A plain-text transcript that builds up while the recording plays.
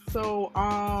So,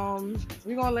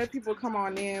 we're gonna let people come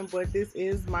on in, but this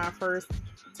is my first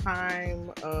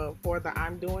time for the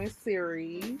I'm Doing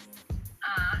series. I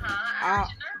heard Uh,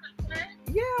 you nervous, man.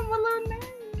 yeah, I'm a little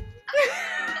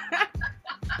nervous.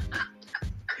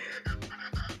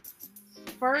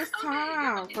 First It's okay. It's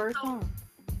time, okay. first So time.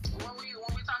 when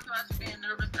we talked about you being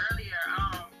nervous earlier,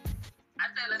 I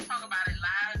said let's talk about it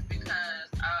live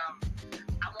because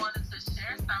I wanted to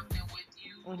share something with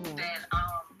you Hmm. that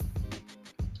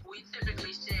we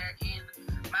typically share in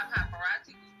my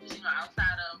paparazzi group. You know,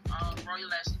 outside of Royal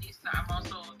Lashionista, I'm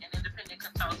also an independent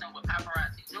consultant with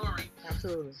Paparazzi Jewelry.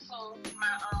 Absolutely. So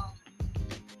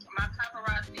my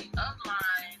paparazzi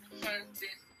upline has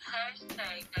this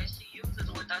hashtag that she uses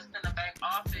with us in the back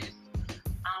office,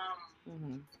 um,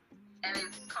 Hmm. and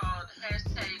it's called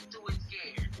hashtag Do It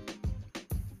Scared.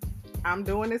 I'm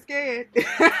doing it scared. And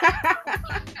so,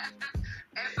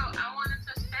 and so I wanted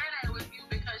to share that with you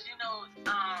because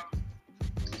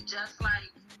just like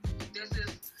this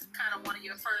is kind of one of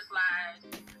your first lives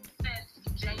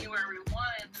since January 1,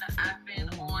 I've been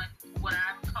Hmm. on what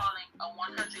I'm calling a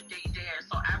 100-day dare.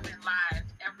 So I've been live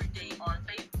every day on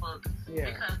Facebook Yeah.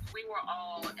 because we were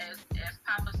all, as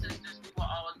Papa Sisters, we were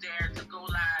all dared to go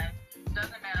live.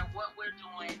 Doesn't matter what we're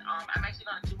doing. I'm actually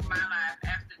going to do my live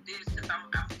after this because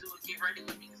I'm doing get ready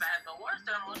with me because I have the award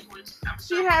ceremony, which I'm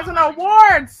She sure one has of an my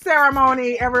awards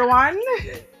ceremony, everyone.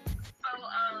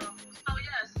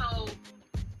 so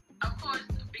of course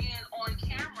being on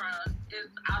camera is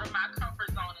out of my comfort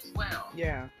zone as well.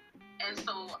 Yeah, And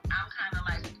so I'm kind of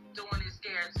like doing it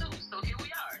scared too. So here we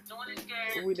are doing it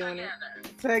scared we doing it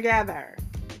together. together.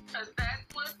 Because that's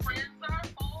what friends are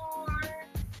for.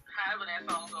 However that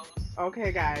song goes.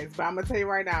 Okay, guys, but I'm gonna tell you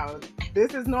right now,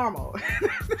 this is normal.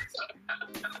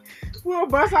 We'll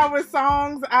bust out with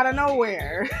songs out of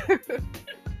nowhere.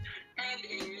 And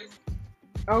it is.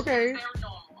 It's Okay. very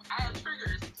normal. I have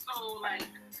triggers. So like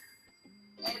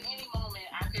at any moment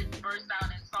I could burst out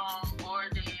in song or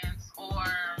dance or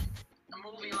a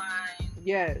movie line.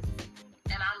 Yes.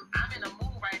 And I'm in a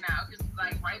mood right now because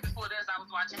like right before this I was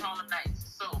watching Harlem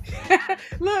Nights. So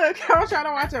Look, I was trying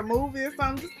to watch a movie or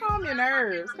something. Just calm your that's my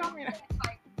nerves. favorite Calm your nerves. movie.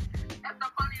 Like that's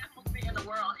the funniest movie in the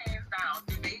world, hands down.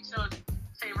 Debate your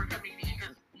favorite comedian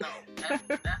because no,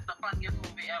 that's the funniest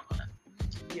movie ever.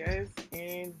 Yes,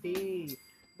 indeed.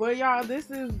 But y'all,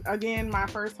 this is again my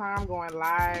first time going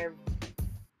live.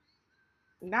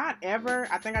 Not ever.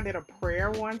 I think I did a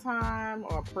prayer one time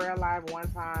or a prayer live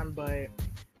one time, but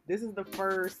this is the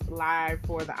first live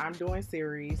for the I'm Doing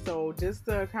series. So just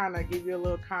to kind of give you a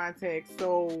little context,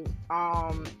 so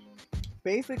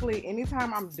basically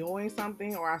anytime I'm doing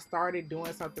something or I started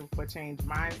doing something for change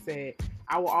mindset,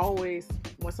 I will always,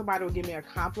 when somebody will give me a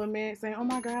compliment saying, oh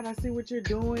my God, I see what you're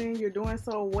doing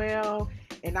so well,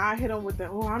 and I hit them with the,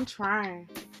 oh, I'm trying,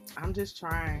 I'm just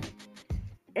trying.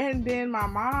 And then my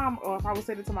mom, or if I would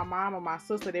say it to my mom or my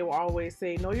sister, they will always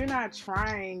say, no, you're not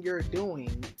trying, you're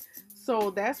doing. So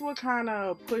that's what kind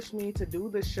of pushed me to do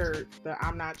the shirt, the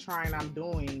I'm not trying, I'm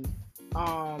doing.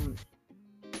 Um,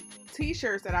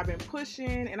 T-shirts that I've been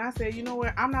pushing, and I said, you know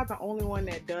what, I'm not the only one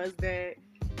that does that.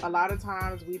 A lot of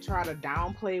times we try to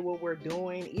downplay what we're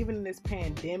doing. Even in this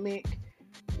pandemic,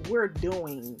 we're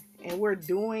doing, and we're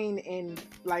doing in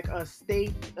like a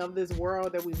state of this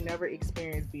world that we've never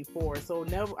experienced before. So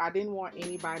never, I didn't want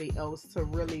anybody else to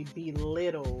really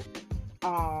belittle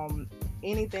um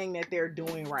anything that they're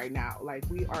doing right now, like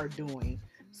we are doing.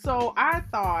 So I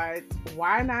thought,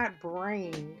 why not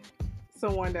bring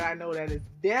someone that I know that is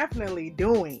definitely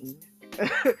doing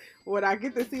what I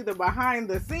get to see the behind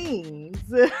the scenes,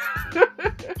 the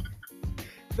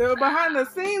behind the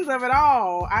scenes of it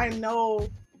all. I know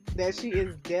that she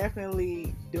is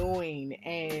definitely doing,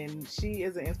 and she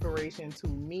is an inspiration to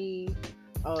me,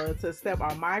 to step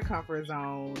out my comfort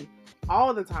zone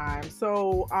all the time.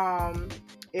 So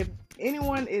if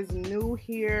anyone is new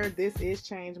here, this is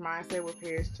Change Mindset with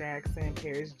Paris Jackson,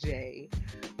 Paris J,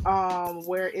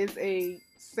 where it's a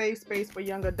safe space for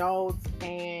young adults,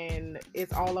 and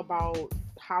it's all about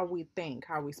how we think,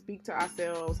 how we speak to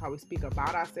ourselves, how we speak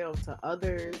about ourselves to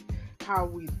others, how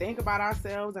we think about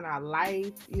ourselves and our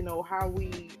life, how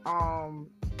we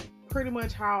pretty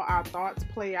much how our thoughts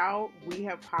play out. We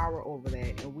have power over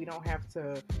that, and we don't have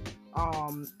to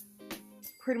um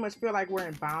pretty much feel like we're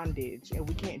in bondage and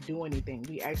we can't do anything.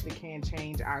 We actually can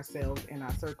change ourselves and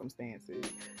our circumstances.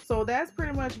 So that's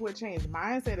pretty much what change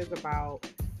mindset is about.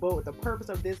 But the purpose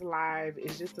of this live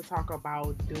is just to talk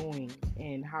about doing,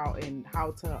 and how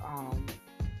to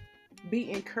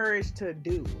be encouraged to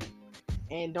do,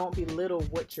 and don't belittle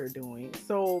what you're doing.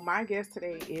 So my guest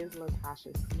today is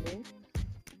Latasha Smith.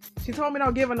 She told me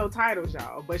don't give her no titles,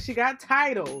 y'all. But she got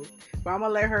titles. But I'm going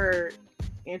to let her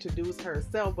introduce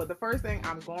herself. But the first thing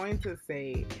I'm going to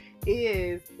say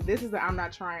is, this is I'm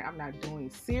not doing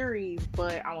series,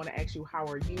 but I want to ask you, how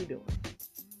are you doing?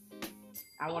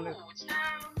 How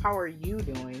are you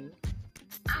doing?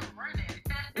 I'm running.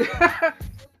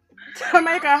 To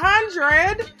make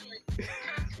 100.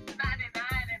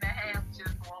 99.5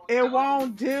 just won't It do.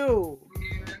 won't do.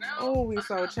 You know? Oh, we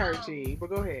so churchy. But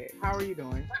go ahead. How are you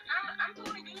doing? I'm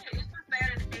doing good. It's a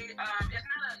Saturday.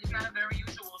 It's not a very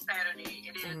usual Saturday.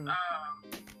 It is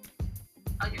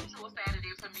a usual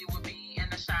Saturday for me would be in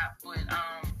the shop, but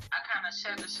I kind of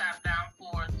shut the shop down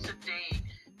for today,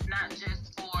 not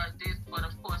just for this, but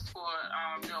of course for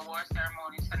the award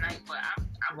ceremony tonight. But I'm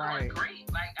doing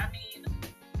great. Like, I mean,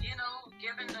 you know,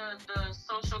 given the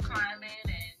social climate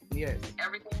and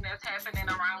everything that's happening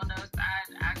around us,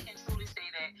 I can truly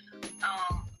say that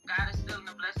God is still in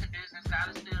the blessed business. God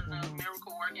is still in the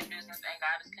miracle working business, and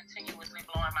God is continuously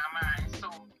blowing my mind. So,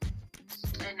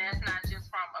 and that's not just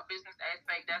from a business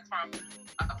aspect, that's from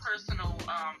a personal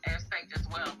aspect as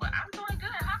well. But I'm doing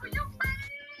good. How are you, friend?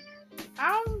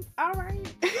 I'm all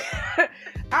right.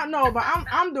 I know, but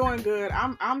I'm doing good.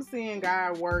 I'm seeing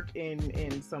God work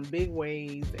in some big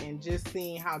ways, and just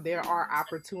seeing how there are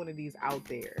opportunities out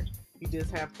there. You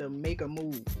just have to make a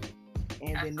move,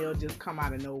 and then they'll just come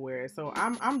out of nowhere. So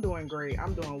I'm doing great.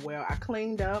 I'm doing well. I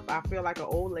cleaned up. I feel like an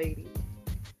old lady.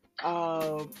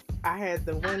 I had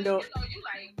the window. You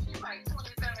like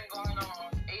 27 going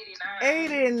on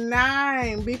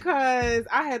 89 because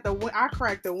I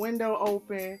cracked the window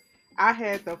open. I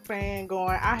had the fan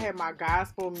going. I had my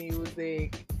gospel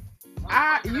music.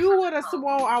 You would have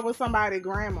swore I was somebody's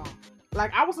grandma.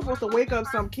 Like, I was supposed to wake up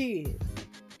some kids.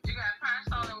 You got Pine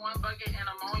Sol in one bucket and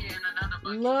ammonia in another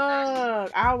bucket.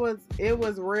 Look, it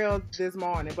was real this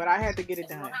morning, but I had to get it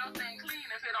done. House ain't clean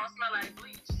if it don't smell like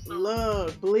bleach. So.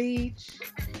 Look, bleach.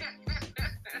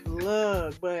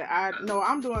 Look, but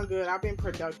I'm doing good. I've been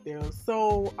productive.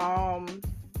 So,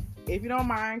 if you don't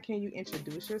mind, can you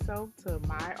introduce yourself to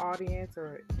my audience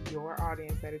or your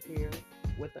audience that is here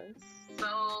with us?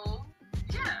 So,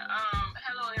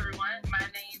 hello everyone. My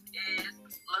name is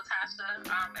LaTasha.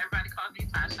 Everybody calls me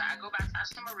Tasha. I go by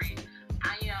Tasha Marie.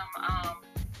 I am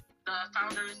the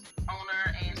founder,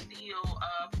 owner, and CEO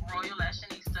of Royal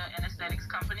Lashionista, an aesthetics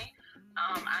company.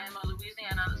 I am a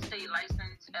Louisiana state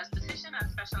licensed esthetician. I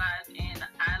specialize in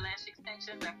eyelash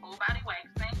extensions and full body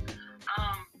waxing.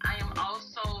 I am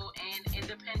also an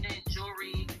independent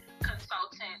jewelry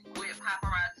consultant with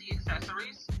Paparazzi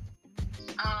Accessories.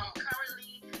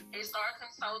 Currently a star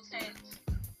consultant,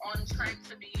 on track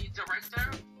to be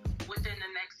director within the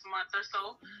next month or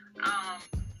so.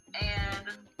 And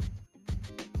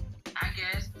I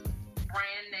guess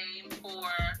brand name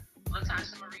for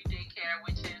LaTasha Marie Daycare,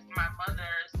 which is my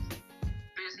mother's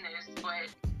business, but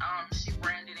she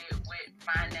branded it with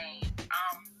my name.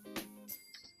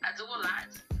 I do a lot.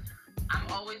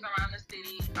 I'm always around the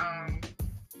city. I'm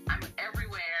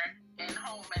everywhere and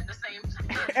home at the same time.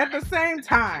 At the same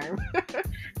time. At the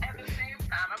same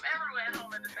time. I'm everywhere and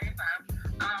home at the same time.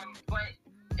 But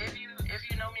if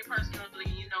you know me personally,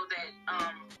 you know that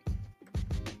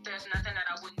there's nothing that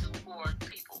I wouldn't do for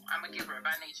people. I'm a giver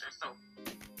by nature, so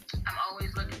I'm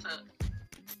always looking to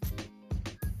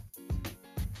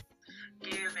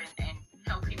give and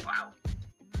help people out.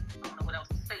 I don't know what else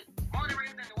to say. Born and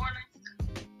raised in New Orleans.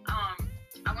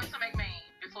 I went to McMain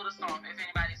before the storm, if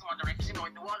anybody's wondering. Because, you know,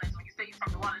 in New Orleans, when you say you're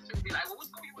from New Orleans, people be like, well, what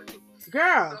school you went to?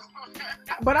 Girl,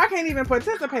 but I can't even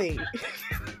participate.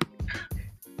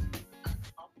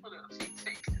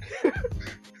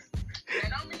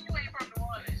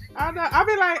 I know. I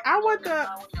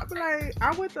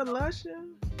went to Lusher.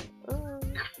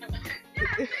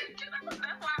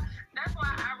 That's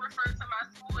why I refer to my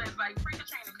school as like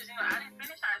pre-Katrina, because you know I didn't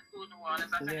finish high school in New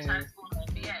Orleans. I finished high school in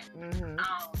NBA.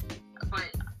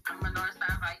 But I'm a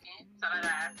Northside Viking,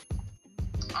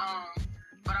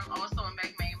 but I'm also a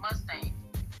McMain Mustang,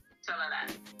 so.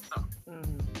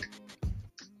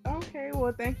 Okay,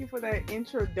 well, thank you for that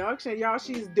introduction, y'all.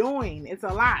 She's doing. It's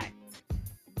a lot.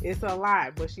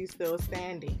 But she's still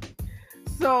standing.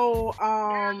 So,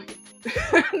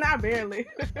 not barely.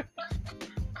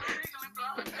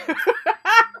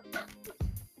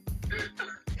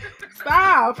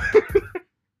 Stop.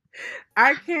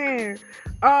 I can.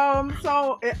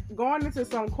 So going into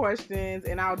some questions,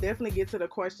 and I'll definitely get to the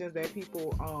questions that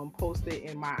people posted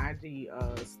in my IG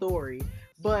story.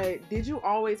 But did you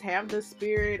always have the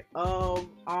spirit of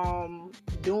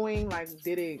doing, like,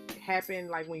 did it happen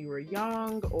like when you were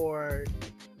young, or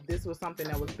this was something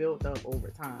that was built up over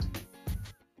time?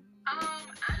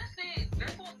 Honestly,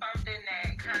 this was something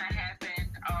that kind of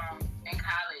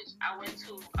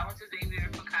I went to Xavier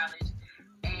for college,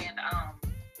 and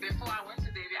before I went to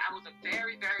Xavier, I was a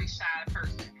very, very shy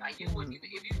person. Like you wouldn't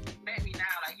even, if you met me now,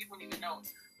 like you wouldn't even know.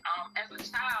 As a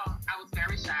child, I was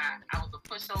very shy. I was a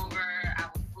pushover. I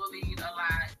was bullied a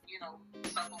lot. You know,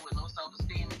 suffered with low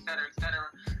self-esteem, et cetera, et cetera.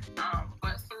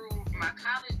 But through my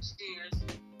college years,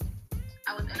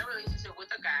 I was in a relationship with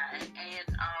a guy,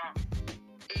 and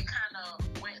it kind of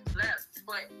went left.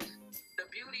 But the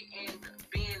beauty in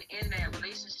being in that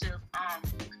relationship,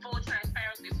 full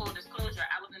transparency, full disclosure,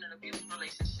 I was in an abusive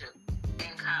relationship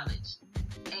in college.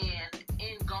 And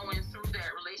in going through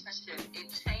that relationship,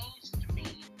 it changed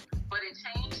me, but it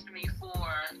changed me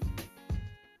for,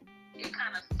 it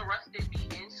kind of thrusted me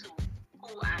into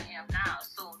who I am now.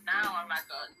 So now I'm like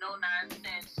a no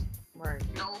nonsense, right,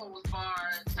 no holds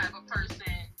barred type of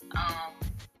person.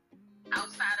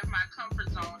 Outside of my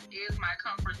comfort zone is my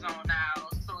comfort zone now.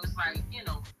 So it's like, you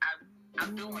know,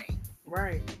 I'm doing.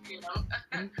 Right. You know?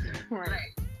 Right.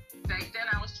 Like, back then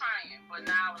I was trying, but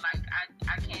now, like,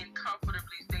 I can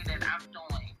comfortably say that I'm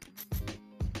doing.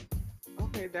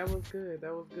 Okay, that was good.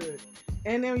 That was good.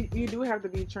 And then you do have to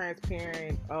be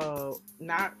transparent.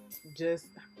 Not just,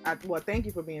 well, thank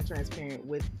you for being transparent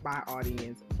with my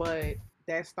audience, but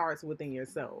that starts within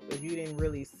yourself. If you didn't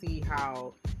really see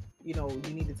how, you know,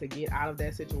 you needed to get out of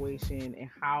that situation and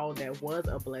how that was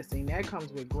a blessing, that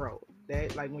comes with growth.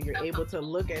 That, like, when you're able to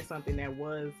look at something that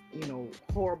was, you know,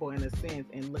 horrible in a sense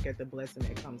and look at the blessing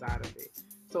that comes out of it.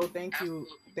 So thank you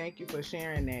for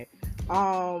sharing that.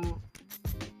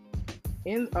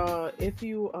 If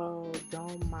you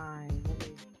don't mind,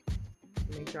 let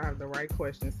me make sure I have the right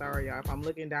question. Sorry, y'all. If I'm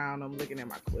looking down, I'm looking at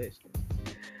my question.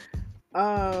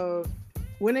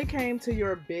 When it came to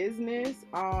your business,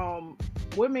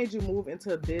 what made you move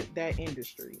into that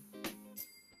industry?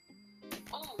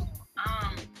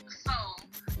 So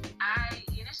I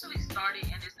initially started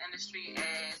in this industry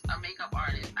as a makeup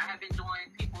artist. I have been doing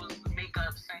people's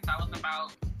makeup since I was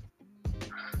about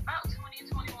 20,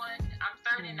 21. I'm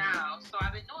 30 now, so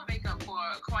I've been doing makeup for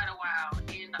quite a while. And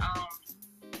again,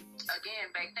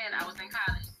 back then I was in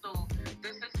college, so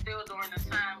this is still during the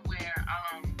time where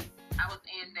I was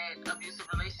in that abusive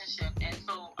relationship. And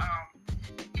so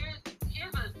here's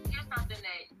something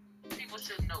that people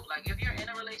should know. Like, if you're in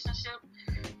a relationship,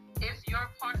 if your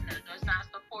partner does not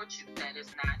support you, that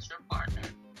is not your partner.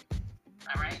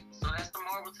 All right? So that's the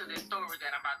moral to this story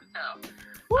that I'm about to tell.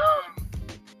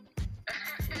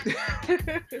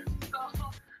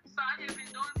 So I have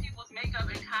been doing people's makeup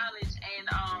in college, and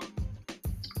I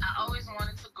always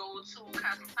wanted to go to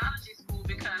cosmetology school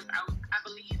because I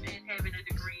believe in having a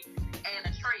degree and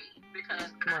a trade,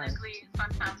 because honestly,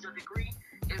 sometimes your degree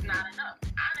is not enough.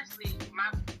 Honestly, my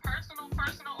personal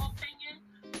opinion,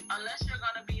 unless you're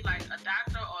going to be like a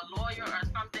doctor or a lawyer or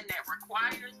something that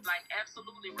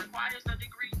absolutely requires a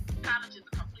degree, college is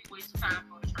a complete waste of time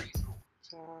for the trade school.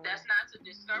 That's not to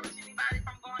discourage anybody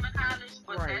from going to college,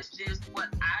 but that's just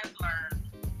what I've learned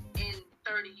in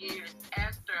 30 years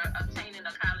after obtaining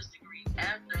a college degree,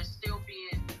 after still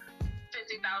being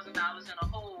 $50,000 in a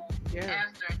hole,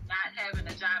 after not having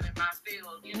a job in my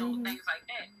field, you know, things like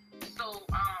that. So,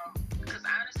 because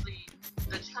honestly,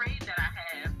 the trade that I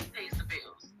have pays the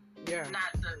bills,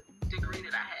 not the degree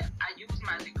that I have. I use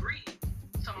my degree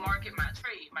to market my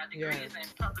trade. My degree is in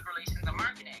public relations and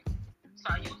marketing. So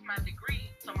I use my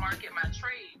degree to market my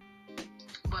trade.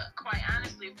 But quite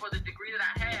honestly, for the degree that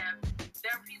I have,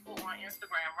 there are people on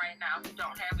Instagram right now who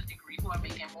don't have a degree who are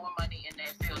making more money in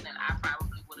that field than I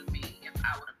probably would have made if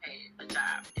I would have had a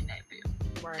job in that field.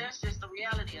 That's just the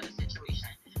reality of the situation.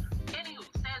 Anywho,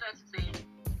 say that to say,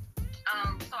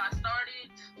 so I started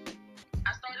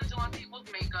doing people's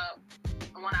makeup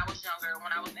when I was younger,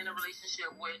 when I was in a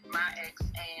relationship with my ex,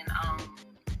 and I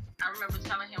remember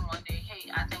telling him one day,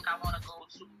 hey, I think I want to go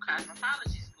to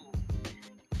cosmetology school.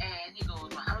 And he goes,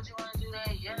 well, how would you want to do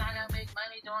that? You're not going to make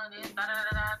money doing this.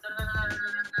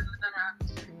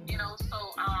 You know,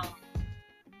 so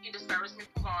he discouraged me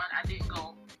from going. I didn't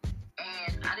go.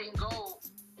 And I didn't go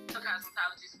to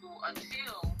cosmetology school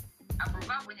until I broke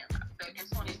up with him back in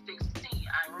 2016.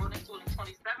 I enrolled into it in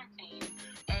 2017.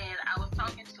 And I was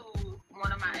talking to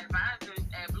one of my advisors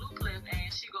at Blue Cliff,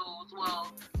 and she goes,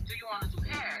 well, do you want to do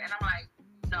hair? And I'm like,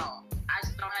 no, I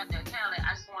just don't have that talent.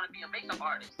 I just want to be a makeup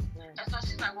artist. And so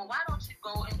she's like, well, why don't you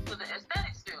go into the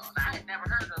aesthetics field? I had never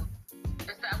heard of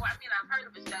aesthetics. Well, I mean, I've heard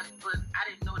of aesthetics, but I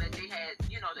didn't know that they had,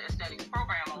 you know, the aesthetics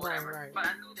program or whatever. But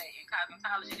I knew that in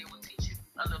cosmetology, they would teach you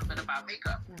a little bit about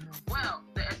makeup. Well,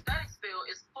 the aesthetics field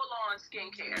is full-on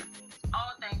skincare,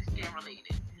 all things skin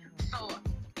related. So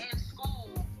in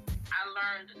school, I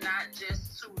learned not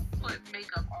just to put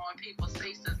makeup on people's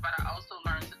faces, but I also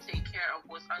learned to take care of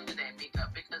what's under that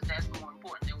makeup because that's more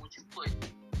important than what you put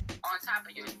on top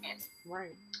of your skin.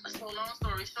 Right. So long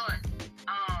story short,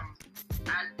 I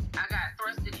got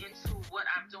thrusted into what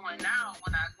I'm doing now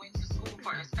when I went to school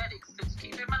for aesthetics. Because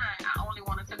keep in mind, I only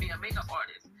wanted to be a makeup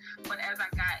artist. But as I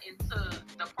got into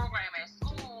the program at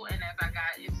school and as I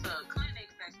got into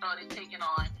clinics and started taking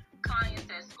on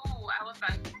clients at school, I was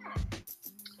like,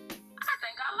 I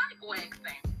think I like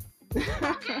waxing.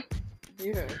 Okay.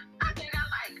 Yeah. I think I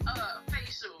like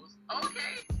facials.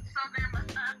 Okay. So then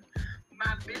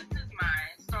my business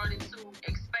mind started to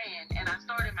expand, and I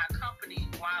started my company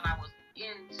while I was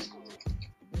in school.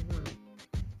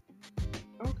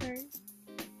 Okay.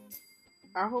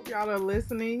 I hope y'all are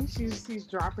listening. She's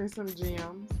dropping some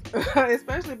gems,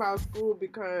 especially about school,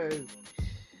 because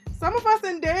some of us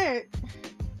in debt.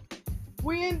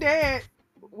 We in debt.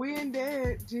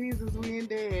 Jesus, we in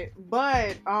debt.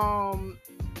 But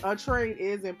a trade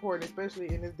is important,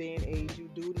 especially in this day and age. You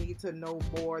do need to know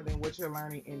more than what you're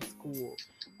learning in school.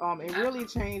 It really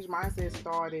changed mindset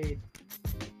started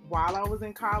while I was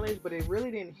in college, but it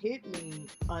really didn't hit me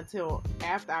until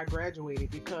after I graduated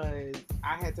because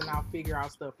I had to now figure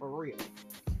out stuff for real.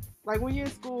 Like when you're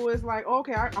in school, it's like,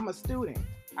 okay, I'm a student.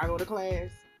 I go to class,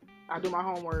 I do my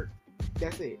homework,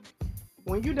 that's it.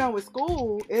 When you're done with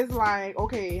school, it's like,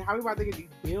 okay, how we about to get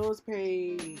these bills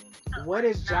paid? What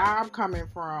is job coming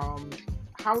from?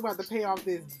 How we about to pay off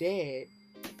this debt?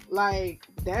 Like,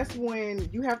 that's when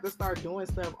you have to start doing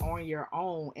stuff on your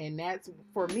own. And that's,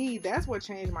 for me, that's what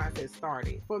change mindset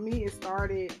started. For me, it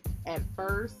started at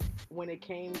first when it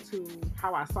came to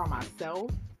how I saw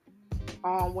myself.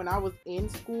 When I was in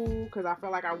school, because I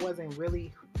felt like I wasn't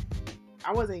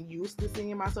used to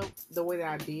seeing myself the way that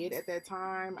I did at that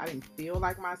time. I didn't feel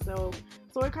like myself.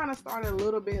 So it kind of started a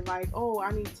little bit like, oh,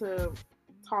 I need to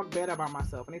talk better about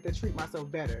myself. I need to treat myself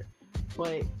better.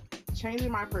 But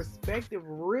changing my perspective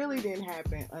really didn't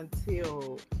happen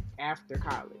until after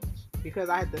college because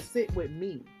I had to sit with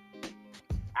me.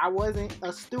 I wasn't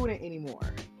a student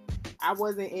anymore. I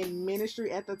wasn't in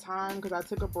ministry at the time because I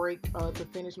took a break to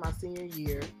finish my senior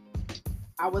year.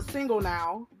 I was single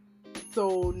now.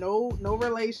 So no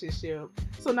relationship.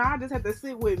 So now I just have to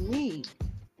sit with me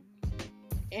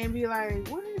and be like,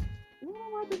 what am I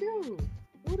about to do?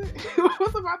 What is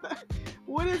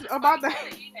about to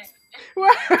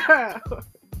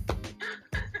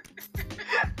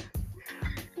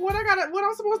what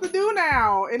I'm supposed to do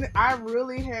now? And I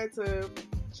really had to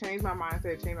change my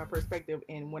mindset, change my perspective.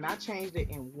 And when I changed it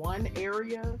in one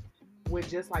area with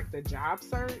just like the job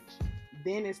search,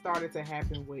 then it started to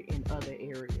happen in other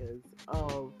areas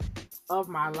of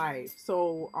my life.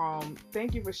 So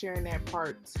thank you for sharing that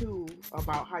part too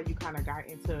about how you kind of got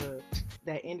into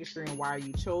that industry and why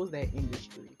you chose that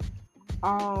industry.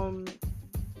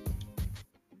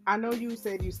 I know you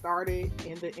said you started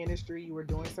in the industry, you were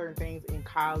doing certain things in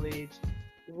college.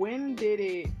 When did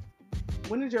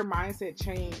your mindset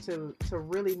change to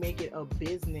really make it a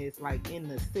business like in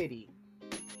the city?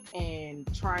 And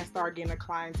try and start getting a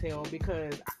clientele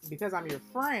because I'm your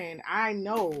friend, I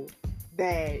know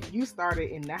that you started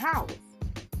in the house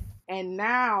and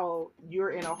now you're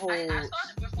in a whole. I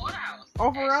started before the house.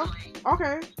 Oh, for real?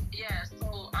 Okay. Yeah.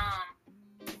 So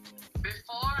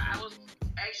before I was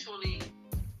actually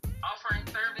offering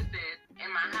services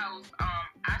in my house.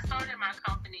 I started my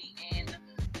company in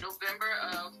November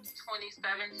of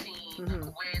 2017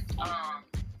 with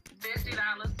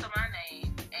 $50 to my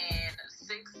name and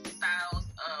 6 styles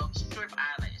of strip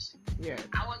eyelash. Yeah.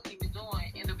 I wasn't even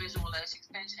doing individual lash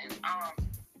extensions. I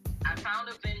found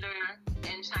a vendor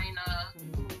in China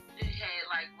who had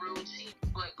like real cheap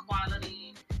but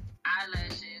quality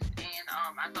eyelashes, and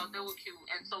I thought they were cute.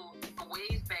 And so the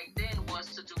ways back then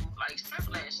was to do like strip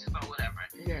lashes or whatever.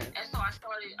 Yeah. And so I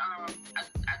started. I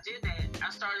did that. I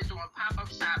started doing pop-up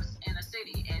shops in the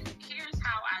city, and here's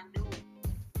how I knew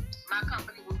my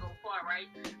company would go far, right?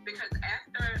 Because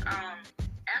after I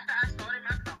started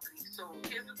my company, so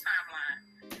here's the timeline,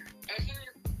 and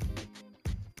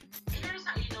here's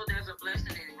how you know there's a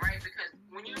blessing in it, right? Because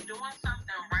when you're doing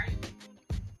something right,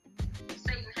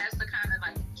 Satan has to kind of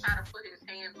like try to put his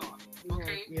hands on it,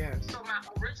 okay? Yeah. So my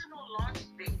original launch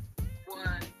date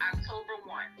was October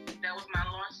 1. That was my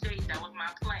launch date. That was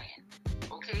my plan,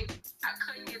 okay? I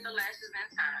couldn't get the lashes in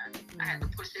time. I had to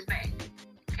push it back,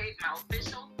 okay? My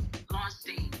official launch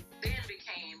date then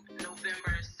became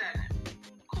November 7th.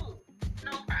 Cool,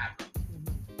 no problem.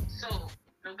 So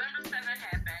November 7th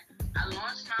happened. I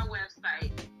launched my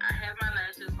website. I had my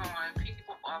lashes on.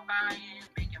 People are buying,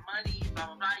 making money, blah,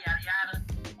 blah, blah, yada, yada.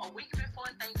 A week before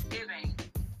Thanksgiving,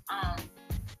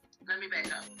 let me back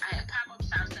up. I had pop-up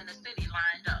shops in the city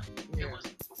lined up. Yeah.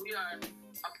 We are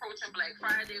approaching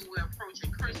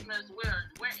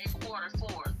quarter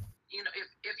four. You know, if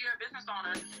you're a business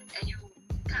owner and you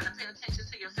kind of pay attention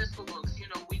to your fiscal books, you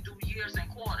know, we do years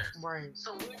and quarters. Right.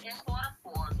 So we're in quarter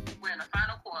four, we're in the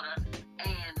final quarter,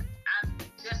 and I'm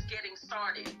just getting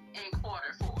started in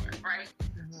quarter four, right?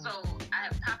 Mm-hmm. So I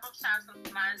have pop-up shops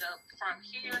lined up from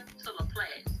here to La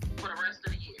Place for the rest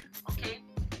of the year, okay?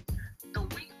 The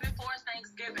week before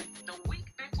Thanksgiving, the week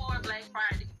before Black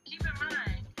Friday, keep in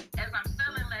mind, as I'm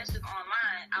selling lashes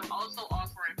online, I'm also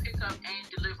offering pickup and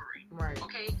delivery. Right.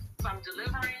 Okay? So I'm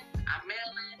delivering, I'm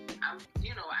mailing,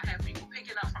 I have people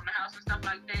picking up from the house and stuff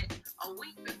like that. A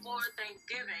week before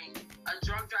Thanksgiving, a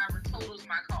drunk driver totals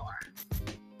my car.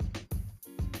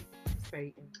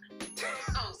 Satan.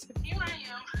 So here I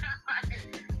am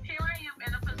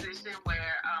in a position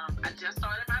where I just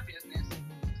started my business.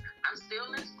 I'm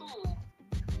still in school.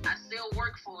 I still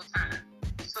work full time.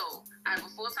 So I have a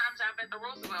full-time job at the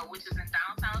Roosevelt, which is in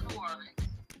downtown New Orleans.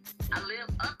 I live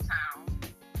uptown.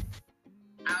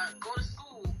 I go to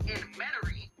school in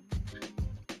Metairie.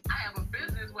 I have a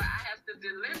business where I have to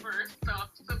deliver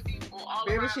stuff to people all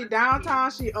Baby, around she the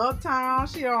downtown, city. she uptown,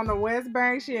 she on the West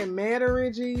Bank, she in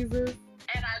Metairie, Jesus.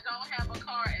 And I don't have a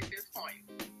car at this point.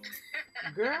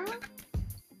 Girl.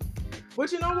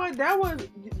 But you know what?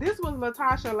 This was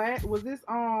Latasha. Was this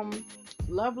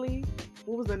Lovely?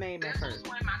 What was the name at first? This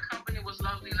was when my company was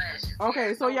Lovely Lashes.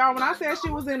 Okay, so y'all, when I said she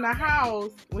was in the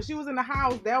house,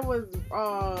 that was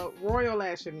Royal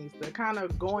Lashionista, kind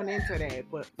of going into that.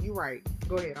 But you right.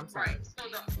 Go ahead. I'm sorry. Right. So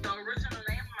the original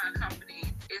name of my company,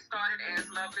 it started as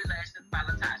Lovely Lashes by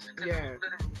Latasha, because it was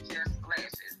literally just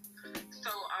lashes.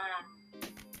 So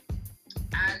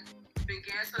I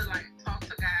began to talk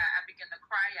to God. I began to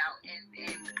cry out, and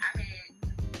it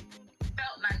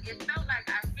felt like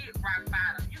I hit rock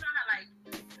bottom. You know how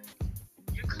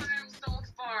you climb so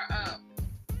far up,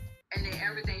 and then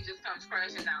everything just comes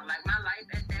crashing down. Like my life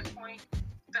at that point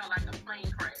felt like a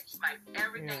plane crash. Like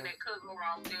everything that could go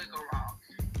wrong did go wrong,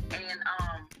 and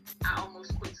I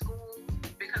almost quit school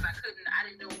because I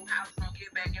didn't know how I was gonna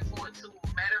get back and forth to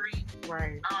Metairie.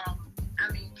 Right.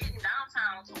 Getting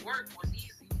downtown to work was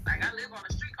easy. Like I live on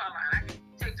a streetcar line. I can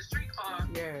take the streetcar.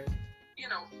 Yeah.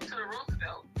 To the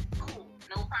Roosevelt. Cool,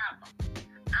 no problem.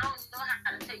 I don't know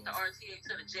how to take the RTA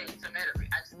to the J to Metairie.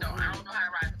 I just don't. I don't know how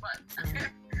to ride the bus.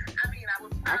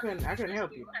 I couldn't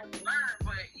help you. I have to learn,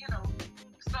 but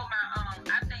so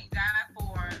I thank God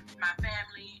for my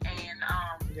family and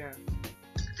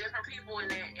different people in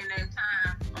that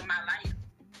time of my life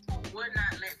who would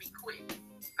not let me quit.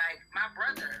 Like my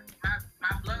brother,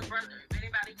 my blood brother. If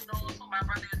anybody who knows who my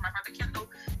brother is, my brother Kendall,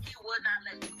 he would not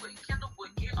let me quit. Kendall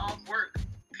would get off work,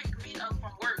 pick me up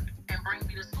from work, and bring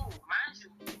me to school. Mind you,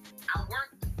 I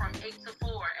worked from 8 to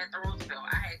 4 at the Roosevelt.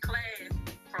 I had class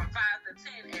from 5 to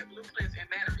 10 at Blue Cliff in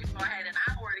Metairie. So I had an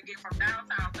hour to get from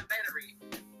downtown to Metairie.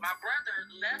 My brother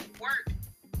left work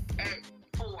at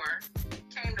 4,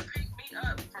 came to pick me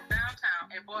up from downtown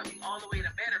and brought me all the way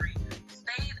to Metairie.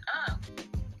 Stayed up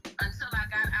until I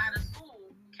got out of school,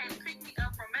 came to pick me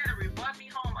up from Metairie, brought me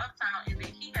home uptown, and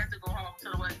then he had to go home to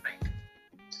the West Bank.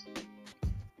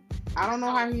 I don't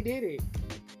know how he did it.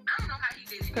 I don't know how he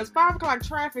did it. Because 5 o'clock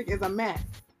traffic is a mess.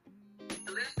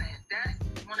 Listen,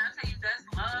 when I tell you that's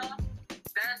love,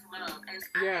 that's love. And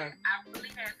I really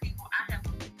had people, I have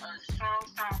a strong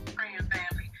praying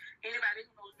family. Anybody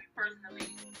who knows me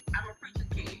personally, I'm a preacher's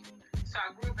kid. So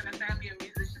I grew up in a family of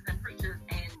musicians and preachers,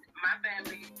 and my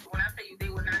family, when I tell you they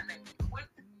would not let me quit,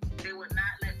 they would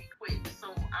not let me quit.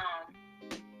 So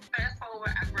fast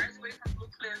forward, I graduated from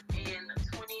Blue Cliff in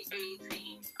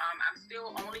 2018. I'm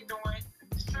still only doing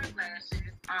strip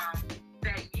lashes.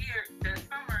 That year, that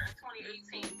summer in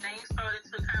 2018, things started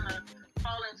to kind of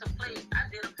fall into place. I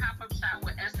did a pop-up shop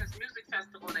with Essence Music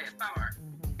Festival that summer,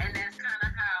 and that's kind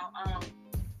of how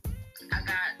I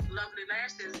got Lovely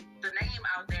Lashes, the name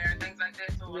out there and things like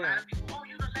that. So a lot of people, oh,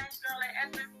 you the lash girl at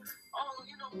Essence? Oh,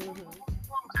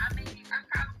 I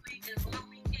probably in one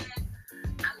weekend,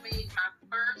 I made my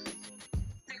first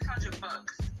 $600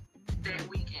 that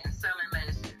weekend selling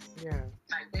lashes. Yeah.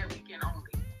 Like that weekend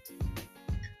only.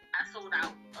 I sold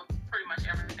out of pretty much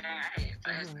everything I had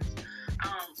for Essence.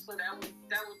 So that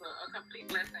was a complete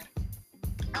blessing.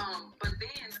 But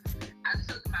then I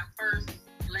took my first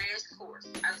lash course.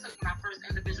 I took my first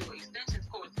individual extensions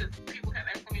course because people kept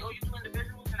asking me, oh, you do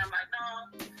individuals? And I'm like, no,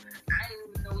 I didn't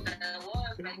even know that that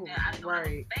was back then. I didn't know that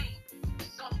was a thing.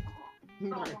 So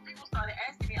when people started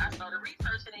asking me, I started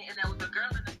researching it, and there was a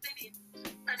girl in the city.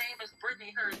 Her name is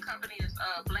Brittany. Her company is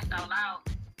Blinked Out Loud.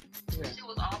 Yeah. She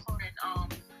was offering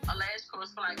a lash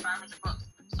course for like $500.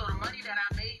 So the money that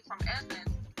I made from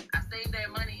Essence, I saved that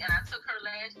money and I took her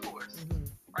lash course.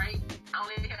 Right? I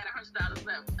only had $100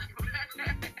 left.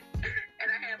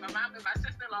 mom and my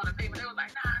sister-in-law to pay, but they was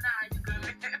like, nah, you good.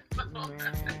 Man.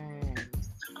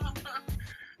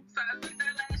 So I took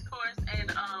that last course,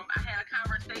 and I had a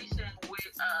conversation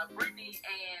with Brittany,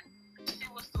 and she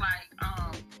was like,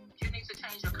 you need to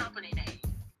change your company name.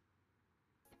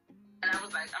 And I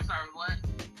was like, I'm sorry, what?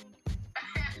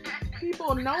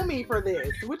 People know me for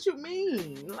this. What you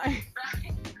mean? Like,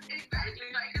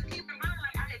 exactly. Like, just keep in mind,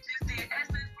 like, I had just did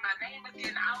Essence, my name is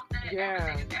getting out there,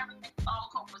 yeah. everything's all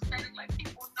copacetic. Like,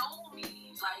 people know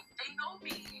me. Like, they know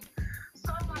me.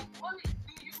 So I'm like, what do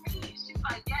you mean? She's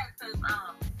like, yeah, because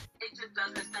it just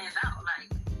doesn't stand out. Like,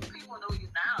 people know you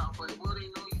now, but will they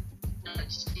know you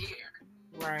next year?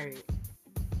 Right.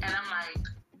 And I'm like,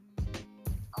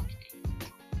 okay.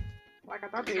 Like, I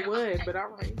thought they would, but all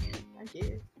right. I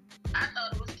guess. I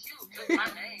thought it was cute. It's my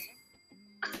name.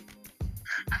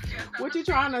 What you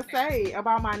trying to say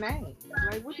about my name?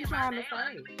 Like, what you trying to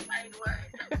say? Like, what?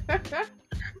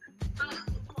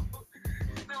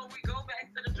 So we go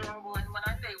back to the drawing board, and when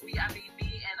I say we, I mean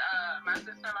me and my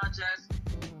sister-in-law Jess.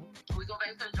 We go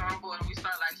back to the drawing board and we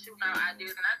start like shooting out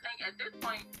ideas. And I think at this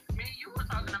point, me and you were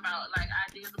talking about like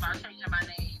ideas about changing my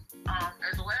name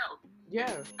as well. Yeah.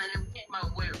 And then we came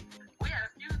up with, we had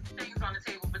a few things on the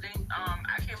table, but then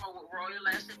I came up with Royal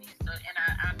Lashionista, and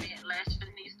I meant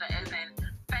Lashionista as in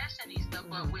fashionista,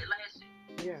 but with lashes.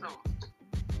 Yeah. So,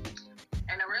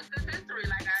 and the rest is history.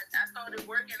 Like I started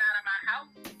working out of my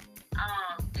house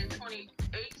in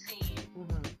 2018.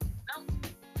 No,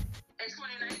 in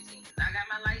 2019. I got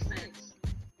my license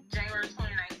January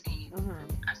 2019.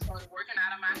 I started working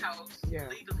out of my house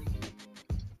legally.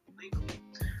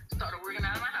 Started working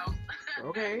out of my house.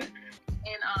 Okay.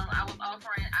 And I was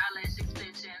offering eyelash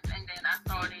extensions, and then I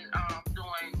started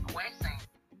doing waxing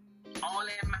all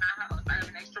in my house. I have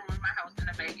an extra room in my house in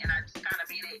the back, and I just kind of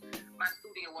made it my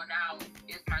studio. Well, now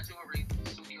it's my jewelry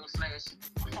studio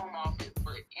 / home office.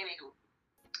 But anywho,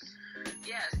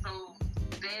 yeah. So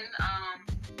then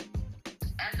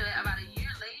after that, about a year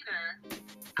later,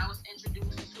 I was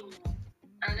introduced to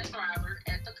Ernest Robert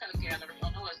at the Cut Gallery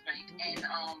on the West Bank, and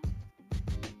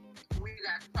we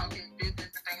got to talking business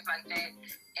and things like that.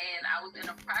 And I was in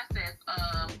the process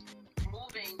of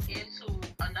moving into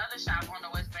another shop on the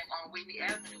West Bank on Whitney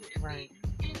Avenue. Right.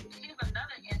 Here's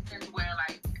another instance where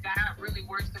like God really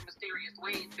works in mysterious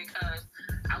ways, because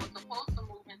I was supposed to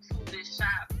move into this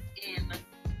shop in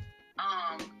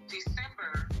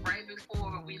December, right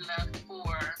before we left for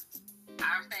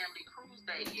our family cruise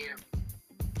that year.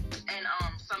 And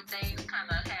some things kind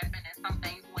of happened and some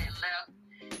things went left.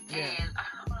 And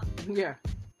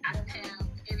I didn't have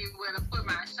anywhere to put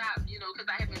my shop, you know, because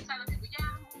I had been telling people,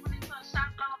 I'm moving into a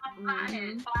shop, blah, blah, blah. I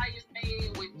had flyers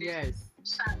made with this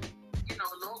shop, you know,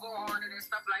 logo on it and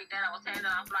stuff like that. I was handing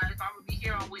out flyers. So I'm going to be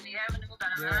here on Whitney Avenue,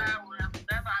 whatever.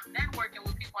 I'm networking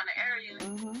with people in the area,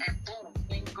 and boom,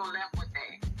 things go left with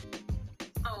that.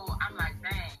 So I'm like,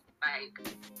 dang, like,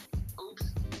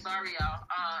 oops, sorry, y'all.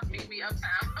 Meet me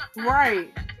uptown.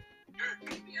 Right.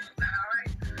 Meet me uptown,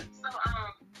 right? So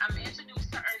I'm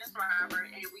introduced to Ernest Robert,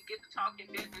 and we get to talking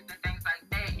business and things like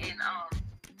that. And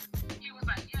he was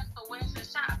like, yeah, so where's your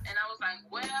shop? And I was like,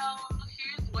 well,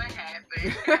 here's what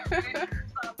happened.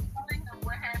 So I'm telling him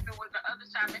what happened with the other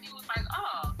shop, and he was like,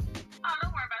 oh,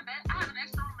 don't worry about that. I have an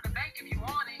extra room in the bank if you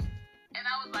want it. And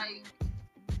I was like,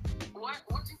 what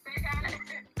you say, guys?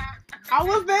 I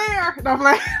was there. No, I'm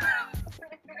like,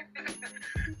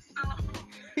 so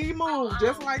he moved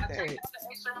just like that. I took the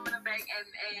extra room in the bank, and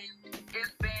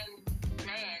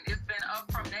it's been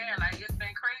up from there. Like, it's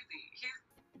been crazy.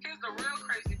 Here's the real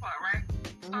crazy part, right?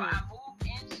 So I moved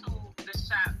into the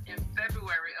shop in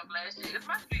February of last year. It's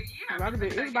about to be a year.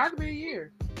 It's about to be a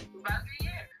year.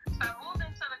 So I moved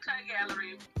into the Cut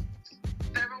Gallery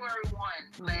February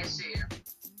 1 last year.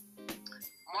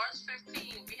 March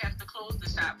 15, we have to close the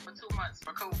shop for 2 months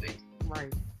for COVID.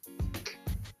 Right.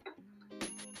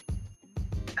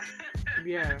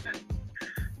 Yeah.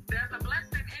 There's a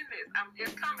blessing in this.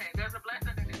 It's coming. There's a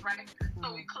blessing in this, right?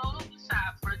 So we closed the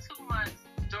shop for 2 months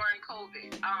during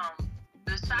COVID.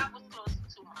 The shop was closed for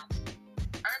 2 months.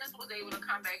 Ernest was able to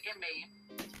come back in May.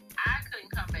 I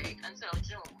couldn't come back until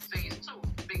June, phase 2,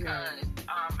 because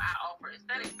I offer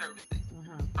aesthetic services.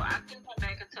 So I couldn't come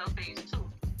back until phase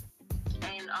 2.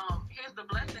 And here's the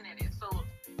blessing in it. So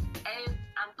as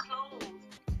I'm closed,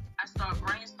 I start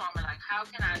brainstorming, like, how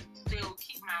can I still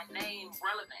keep my name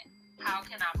relevant? How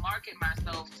can I market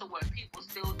myself to where people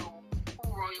still know who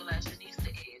Royal Lashionista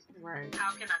is? Right.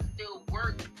 How can I still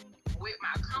work with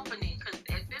my company? Because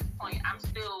at this point, I'm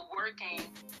still working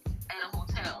at a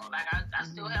hotel. Like, I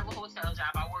still have a hotel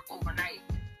job. I work overnight.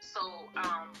 So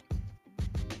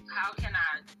how can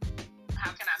I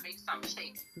make something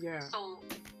shake? Yeah. So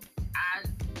I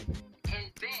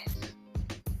invent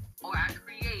or I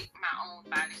create my own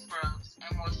body scrubs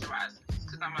and moisturizers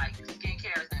because I'm like,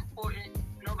 skincare is important.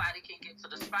 Nobody can get to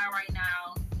the spa right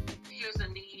now. Here's a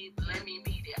need. Let me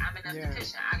meet it. I'm an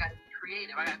esthetician. I got to be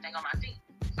creative. I got to think on my feet.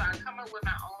 So I come up with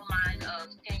my own line of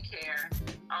skincare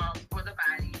for the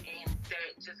body, and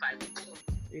that just like boom,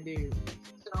 it is.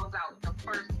 Sells out the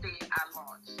first day I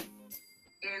launched.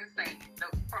 Insane.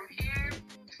 From here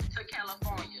to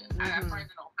California, I got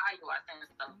friends in Ohio. I sent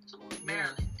stuff to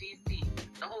Maryland, DC,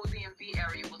 the whole DMV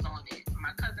area was on it.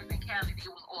 My cousins in Cali, they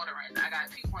was ordering. I got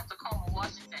people in Tacoma,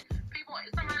 Washington.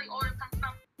 Somebody ordered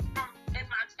from in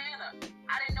Montana.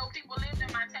 I didn't know people lived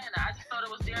in Montana. I just thought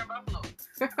it was there in Buffalo.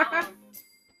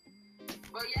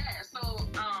 But yeah, so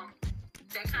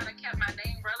that kind of kept my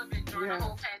name relevant during the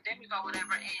whole pandemic or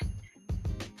whatever. And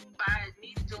by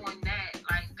me doing that,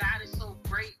 like, God is so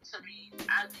great to me.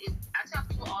 I tell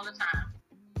people all the time,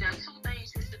 there are two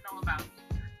things you should know about me.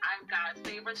 I'm God's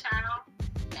favorite child,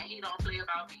 and He don't play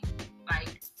about me.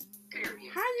 Like,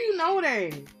 period. How you know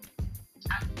that?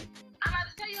 I'm about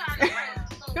to tell you how it went.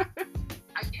 So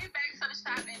I get back to the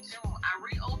shop in June. I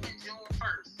reopened June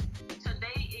 1st.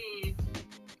 Today is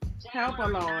Help a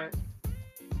Lord.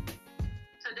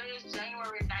 Today is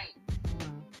January 9th,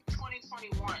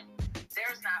 2021.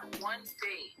 There's not one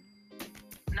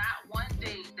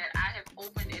day that I have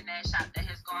opened in that shop that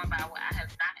has gone by where I have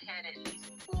not had at least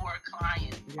 4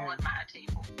 clients on my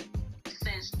table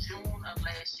since June of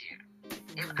last year.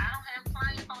 If I don't have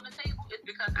clients on the table, it's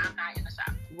because I'm not in the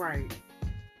shop. Right.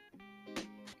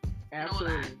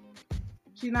 Absolutely. No lie.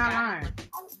 She's not lying.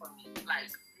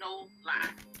 Like, no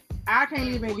lie. I can't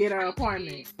even get an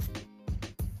appointment.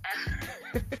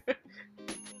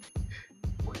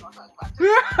 We're gonna talk about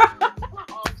that.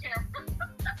 On camera.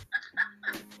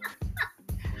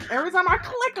 Every time I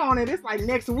click on it, it's like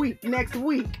next week. People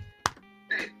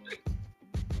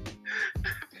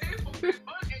be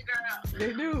booking, girl.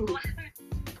 They do.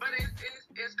 But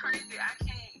it's crazy. I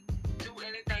can't do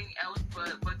anything else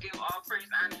but give all praise,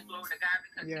 honor, and glory to God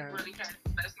because He really has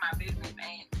blessed my business.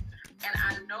 And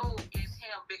I know it's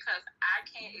Him because I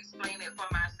can't explain it for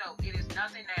myself. It is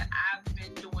nothing that I've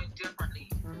been doing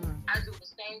differently. I do the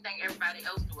same thing everybody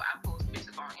else do. I post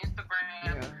pictures on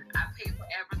Instagram. I pay for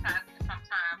advertising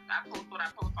sometimes. I post what I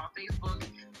post on Facebook.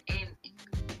 And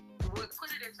what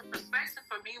put it into perspective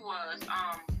for me was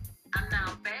I'm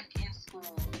now back in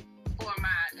school for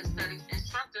my aesthetics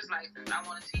instructor's license. I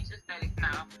want to teach aesthetics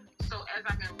now. So as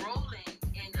I'm enrolling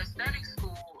in aesthetics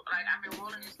school, like I'm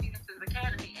enrolling in Stevenson's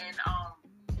Academy, and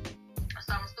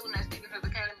so I'm a student at Stevenson's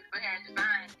Academy for Hair and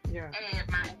Design. And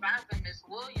my advisor, Miss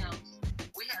Williams,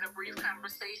 we had a brief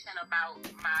conversation about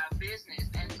my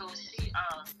business. And so she,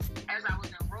 as I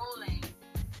was enrolling,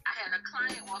 I had a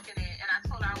client walking in, and I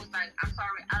told her, I was like, I'm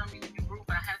sorry, I don't mean to be rude,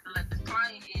 but I have to let this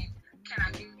client in. Can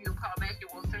I give you a call back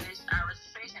and we'll finish our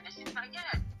registration? And she was like,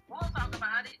 yeah, we'll talk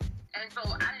about it. And so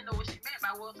I didn't know what she meant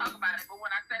by we'll talk about it. But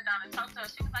when I sat down and talked to her,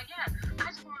 she was like, yeah,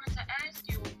 I just wanted to ask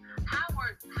you, how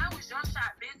is your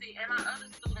shop busy and our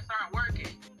other students aren't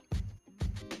working?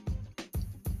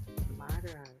 My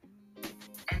God.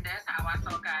 And that's how I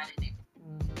saw God in it.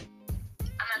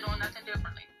 I'm not doing nothing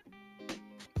differently.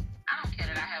 I don't care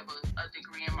that I have a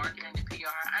degree in marketing and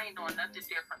PR. I ain't doing nothing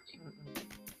differently.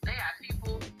 There are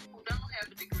people who don't have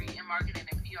a degree in marketing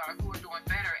and PR who are doing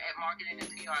better at marketing and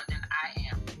PR than I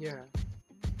am.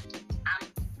 I'm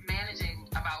managing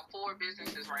about 4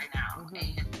 businesses right now,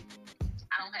 and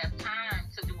I don't have time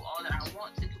to do all that I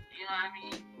want to do. You know what I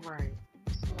mean? Right.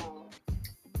 So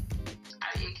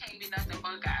it can't be nothing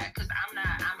but God, because I'm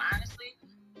honestly,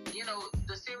 you know,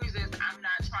 the series is I'm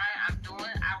not trying, I'm doing,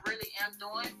 I really am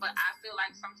doing, but I feel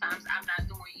like sometimes I'm not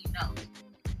doing enough.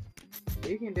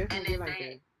 It can definitely be like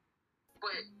that.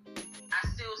 But I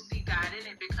still see God in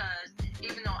it because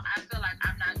even though I feel like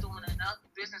I'm not doing enough,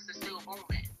 business is still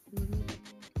booming.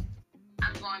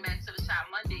 I'm going back to the shop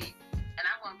Monday, and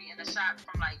I'm going to be in the shop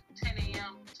from like 10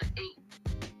 a.m. to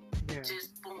 8.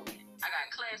 Just booming. I got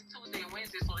class Tuesday and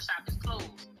Wednesday, so the shop is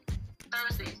closed.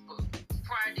 Thursday's booked.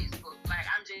 Friday's booked. Like,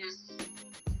 I'm just...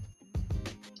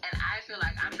 And I feel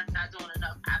like I'm not doing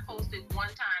enough. I posted one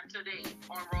time today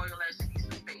on Royal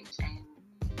Ashenisa's page, and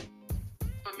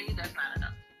for me, that's not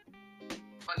enough.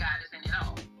 But God is in it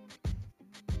all.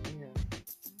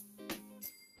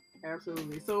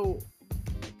 Absolutely. So,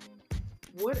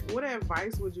 what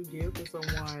advice would you give to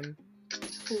someone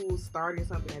who's starting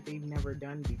something that they've never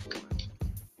done before?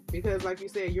 Because, like you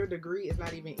said, your degree is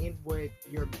not even in what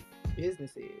your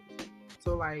business is.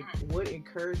 So, like, what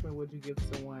encouragement would you give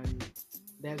to someone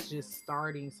that's just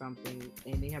starting something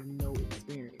and they have no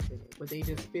experience in it, but they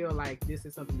just feel like this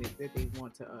is something that they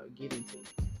want to get into?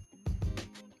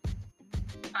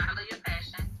 Follow your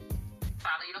passion.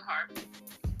 Follow your heart.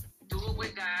 Do it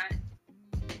with God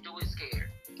and do it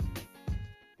scared.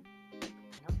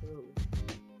 Absolutely.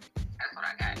 That's what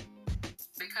I got.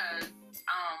 Because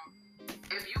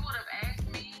if you would have asked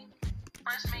me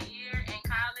freshman year in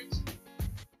college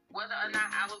whether or not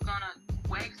I was gonna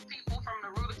wax people from the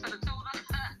rooter to the tutor,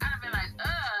 I'd have been like,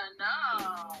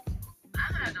 no,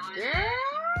 I'm not doing that.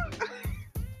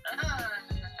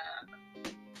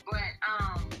 But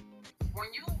when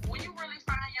you really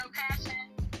find your passion,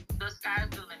 the sky's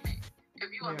the limit. If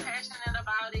you are passionate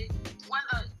about it,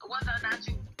 whether or not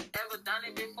you ever done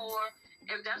it before,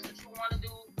 if that's what you want to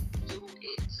do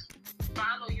it.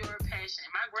 Follow your passion.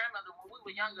 My grandmother, when we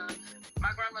were younger,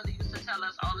 my grandmother used to tell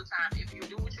us all the time, if you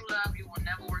do what you love, you will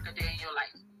never work a day in your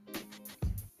life.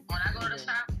 When I go to the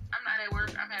shop, I'm not at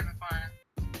work, I'm having fun.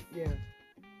 Yeah.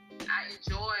 I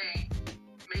enjoy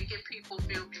making people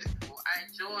feel beautiful. I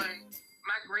enjoy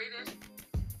my greatest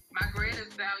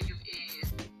value is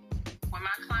when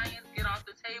my clients get off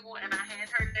the table and I hand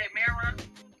her that mirror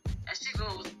and she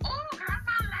goes, oh, girl,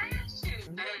 my lashes.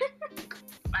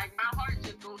 Like my heart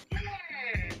just goes, yeah.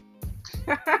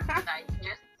 Like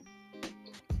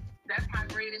that's my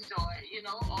greatest joy, you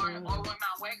know. Or when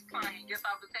my wax client gets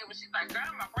off the table, she's like, girl,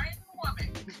 I'm a brand new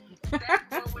woman.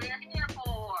 That's what we're here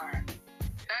for.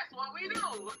 That's what we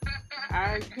do.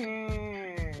 I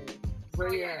can. So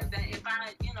yeah, that if I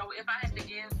had to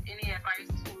give any advice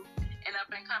to an up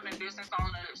and coming business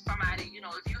owner, somebody, you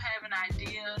know, if you have an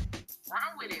idea,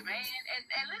 run with it, man.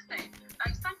 And listen,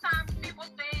 like sometimes people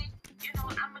say, you know,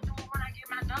 I'm gonna do it when I get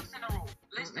my ducks in a row.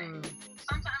 Listen,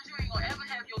 sometimes you ain't gonna ever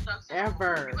have your ducks in a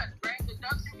row. You better grab the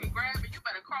ducks you can grab, and you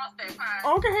better cross that pond.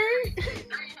 Okay.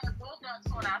 I ain't have both ducks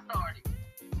when I started.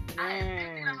 I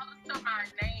had $50 to my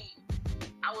name.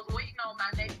 I was waiting on my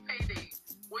next payday,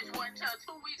 which wasn't until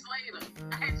 2 weeks later.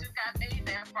 I had just got paid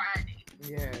that Friday.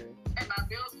 Yeah. And my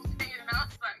bills was paid, and I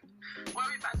was like, what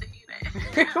are we about to eat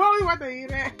at? What we about to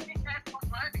eat at? I ain't had no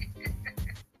money. I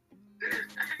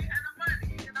ain't had no money,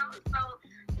 you know?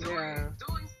 So, do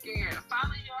it scared.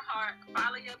 Follow your heart.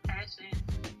 Follow your passion.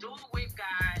 Do it with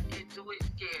God, and do it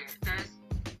scared.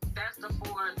 That's the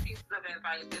 4 pieces of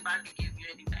advice if I could give you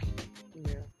anything.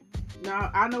 Yeah.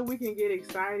 Now, I know we can get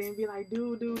excited and be like,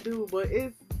 do, but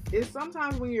it's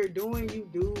sometimes when you're doing, you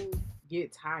do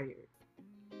get tired.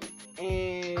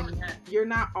 And you're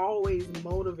not always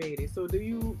motivated. So do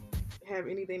you have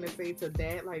anything to say to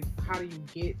that? Like, how do you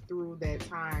get through that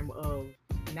time of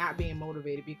not being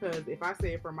motivated? Because if I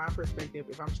say it from my perspective,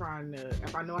 if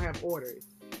I know I have orders,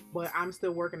 but I'm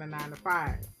still working a 9 to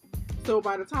 5. So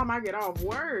by the time I get off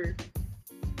work,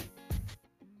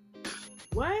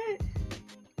 what?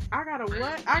 I got a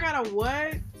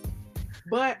what?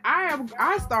 But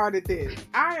I started this.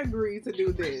 I agreed to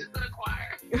do this.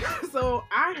 So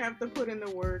I have to put in the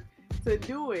work to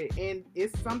do it. And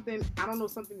it's something, I don't know,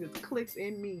 something just clicks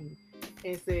in me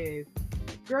and says,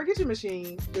 girl, get your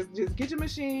machine. Just get your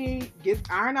machine,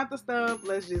 iron out the stuff.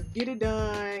 Let's just get it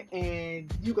done.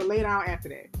 And you can lay down after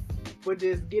that. But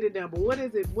just get it done. But what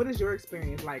is your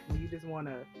experience like when you just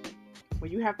when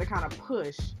you have to kind of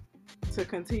push to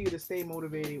continue to stay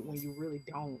motivated when you really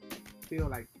don't feel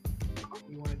like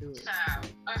you want to do it?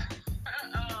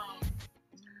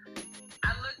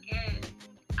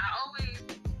 I always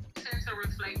tend to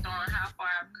reflect on how far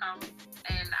I've come,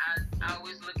 and I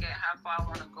always look at how far I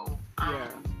want to go.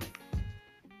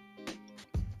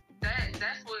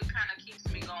 That's what kind of keeps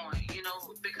me going, you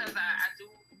know, because I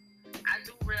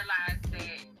do realize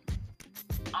that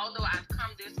although I've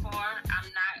come this far, I'm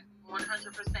not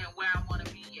 100% where I want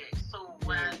to be yet. So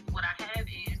what I have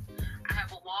is I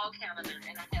have a wall calendar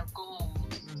and I have goals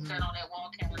set on that wall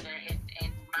calendar,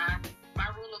 and my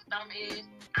rule of thumb is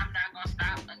I'm not gonna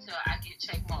stop until I get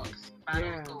check marks by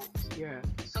those goals. Yeah.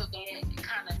 So that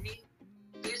kind of me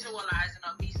visualizing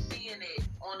or me seeing it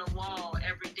on the wall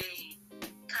every day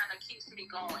kind of keeps me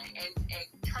going. And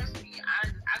trust me,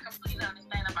 I completely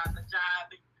understand about the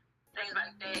job and things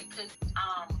like that, because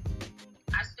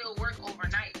I still work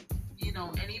overnight, you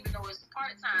know, and even though it's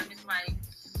part-time, it's like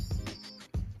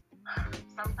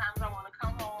sometimes I want to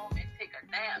come home and take a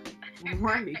nap.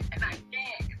 Right. And I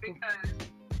can't because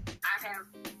I have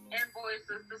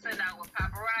invoices to send out with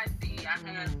paparazzi. I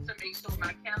have to make sure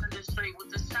my calendar's straight with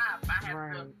the shop. I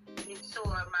have to make sure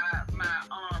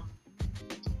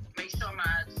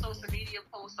my social media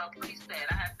posts are preset.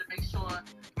 I have to make sure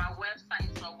my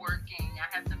websites are working.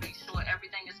 I have to make sure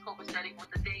everything is copacetic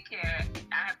with the daycare.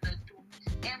 I have to do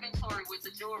inventory with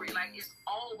the jewelry. Like, it's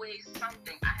always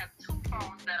something. I have 2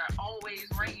 phones that are always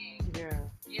ringing. Yeah.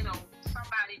 You know,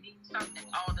 somebody needs something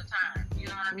all the time. You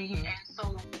know what I mean? And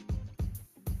so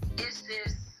it's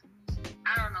just,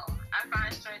 I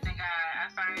find strength in God. I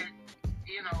find,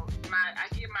 you know, I'm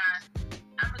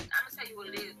gonna tell you what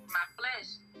it is. My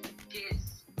flesh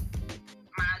gets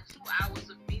my 2 hours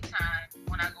of me time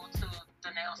when I go to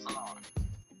the nail salon.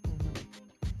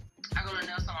 I go to the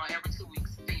nail salon every 2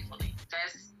 weeks faithfully.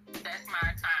 That's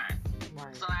my time.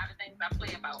 Right. So a lot of things I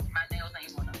play about, my nails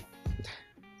ain't one of them.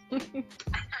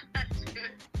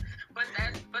 but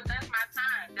that's my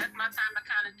time. That's my time to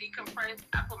kind of decompress.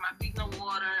 I put my feet in the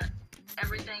water.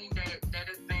 Everything that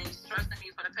has been stressing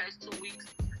me for the past 2 weeks,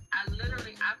 I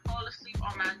fall asleep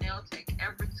on my nail tech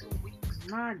every 2 weeks.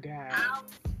 My God. How I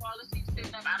fall asleep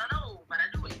sitting up, I don't know, but I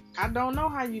do it. I don't know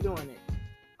how you doing it.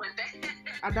 But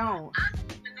I don't. I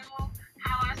don't even know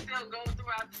how I still go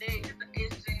throughout the day.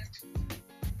 It's just,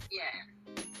 yeah.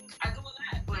 I do a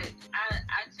lot, but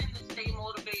I tend to stay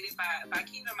motivated by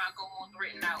keeping my goals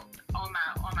written out on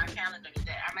my calendar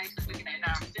today. I'm actually looking at it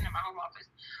now. I'm sitting in my home office.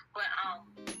 But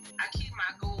I keep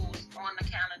my goals on the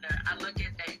calendar. I look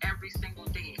at that every single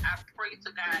day. I pray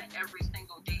to God every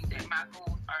single day that my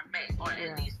goals are met, or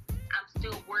at least I'm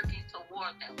still working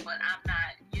toward them. But I'm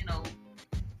not,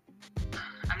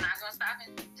 I'm not gonna stop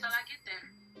until I get there.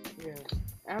 Yeah,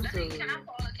 absolutely. Can we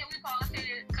pause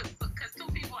here? Cause 2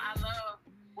 people I love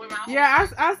with my whole Yeah,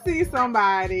 life. I see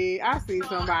somebody.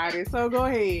 So go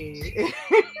ahead.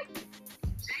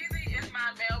 Jeezy is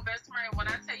my male best friend. When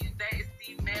I tell you that is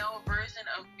the male version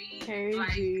of me. Hey,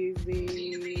 like,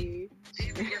 Jeezy.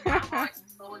 Jeezy is my heart and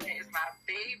soul. That is my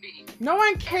baby. No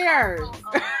one cares.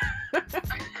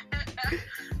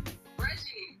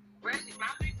 Reggie, my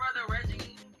big brother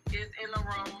Reggie is in the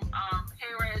room.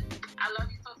 Hey Reg, I love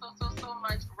you so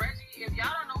much. Reggie, if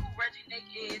y'all don't know who Reggie Nick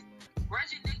is,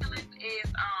 Reggie Nicholas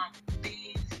is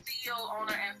the CEO,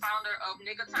 owner, and founder of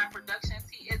Nigga Time Productions.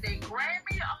 He is a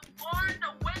Grammy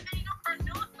Award-winning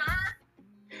producer.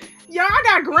 Yo, I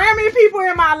got Grammy people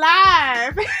in my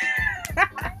life.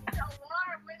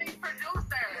 Award-winning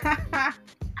producer. I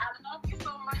love you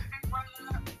so much, big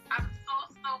brother. I'm so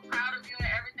proud of you and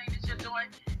everything that you're doing.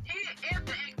 He is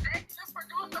the executive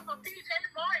producer for PJ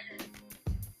Morton.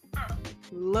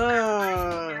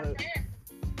 Look.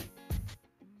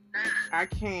 Nah. I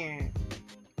can't.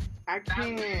 I'm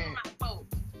telling y'all.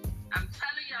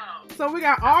 So we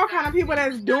got all kind of people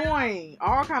that's doing.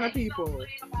 All kind of people. Don't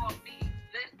play about me.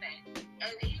 Listen,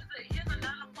 and here's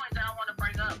another point that I want to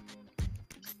bring up.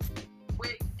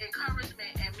 With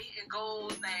encouragement and meeting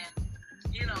goals and,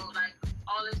 like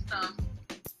all this stuff,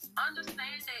 understand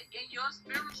that in your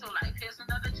spiritual life, here's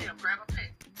another gem, grab a pen.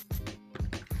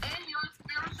 In your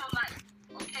spiritual life,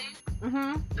 okay?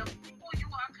 The people you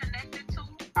are connected to,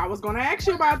 I was going to ask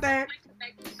you about that.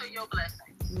 Connected to your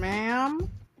blessings. Ma'am.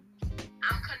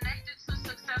 I'm connected to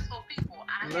successful people. I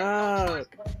have no choice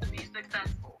but to be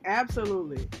successful.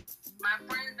 Absolutely. My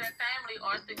friends and family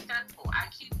are successful. I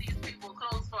keep these people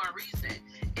close for a reason.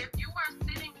 If you are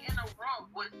sitting in a room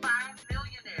with 5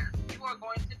 millionaires, you are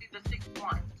going to be the 6th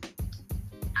one.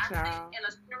 I sit in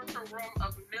a spiritual room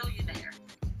of millionaires.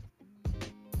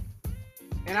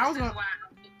 And this is why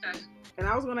I'm successful. And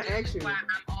I was going to ask you. This is why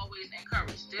I'm always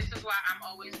encouraged. This is why I'm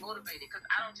always motivated. Because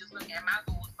I don't just look at my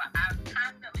goals, but I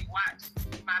constantly watch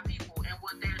my people and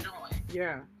what they're doing.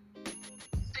 Yeah.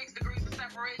 6 degrees of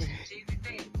separation, Jeezy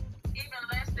thing. Even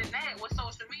less than that with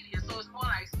social media. So it's more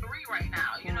like 3 right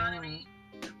now. You know what I mean?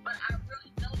 But I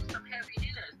really know some heavy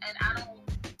hitters. And I don't,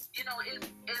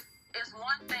 it's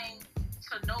one thing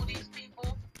to know these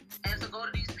people and to go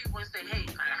to these people and say, hey,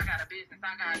 I got a business.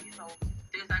 I got, this,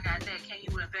 I got that. Can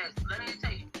you invest? Let me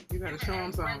tell you. You got to show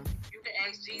them something. You can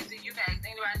ask Jeezy. You can ask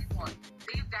anybody you want.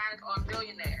 These guys are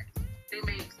millionaires. They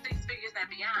make 6 figures and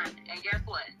beyond. And guess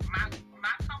what? My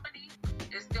company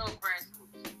is still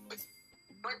grassroots.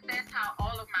 But that's how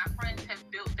all of my friends have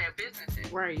built their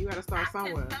businesses. Right. You got to start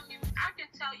somewhere. I can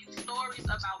tell you stories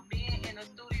about being in the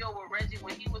studio with Reggie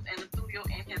when he was in the studio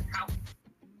in his house.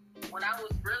 When I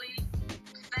was really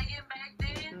singing back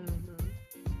then,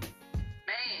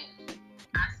 man,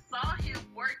 I saw him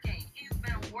working. He's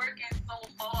been working so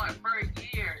hard for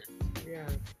years. Yeah.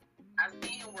 I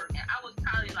seen him working. I was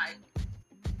probably like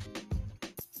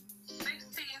 16,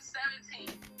 17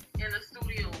 in the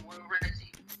studio with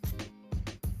Reggie.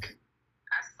 I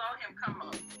saw him come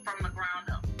up from the ground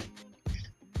up.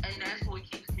 And that's what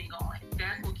keeps me going.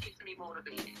 That's what keeps me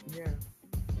motivated. Yeah.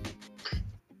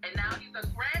 And now he's a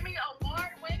Grammy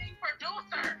Award-winning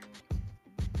producer.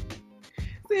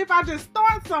 See, if I just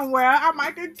start somewhere, I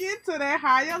might could get to that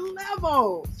higher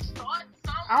level. Start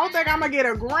somewhere. I don't think I'm going to get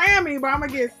a Grammy, but I'm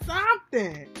going to get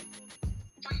something.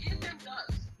 Forget them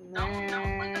ducks. Don't put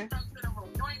them ducks in the room.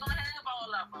 You ain't going to have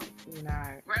all of them.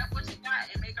 Nah. Grab what you got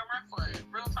and make a run for it.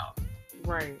 Real talk.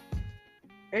 Right.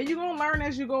 And you're going to learn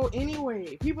as you go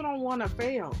anyway. People don't want to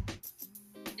fail.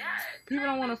 Yeah. People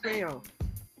don't want to fail.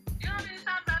 You know how many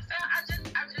times I failed? I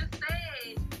just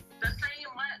said the same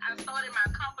month I started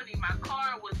my company, my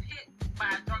car was hit by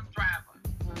a drunk driver.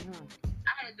 Mm-hmm.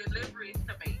 I had deliveries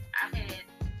to make. I had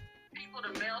people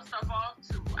to mail stuff off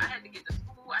to. I had to get to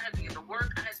school. I had to get to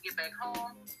work. I had to get back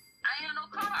home. I had no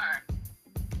car.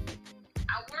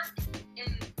 I work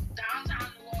in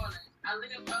downtown New Orleans. I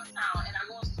live uptown, and I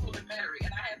go to school in Metairie,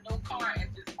 and I have no car at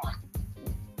this point.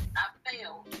 I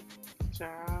failed.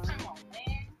 Child. Come on,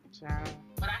 man. Child.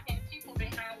 But I had people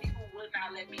behind me who would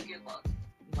not let me give up.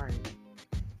 Right.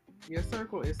 Your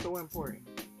circle is so important.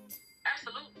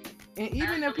 Absolutely. And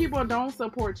even if people don't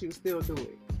support you, still do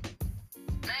it.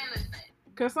 Man, listen.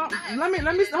 Cause let me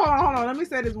hold on. Let me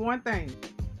say this one thing.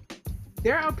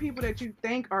 There are people that you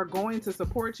think are going to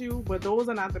support you, but those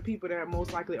are not the people that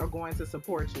most likely are going to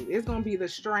support you. It's going to be the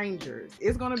strangers.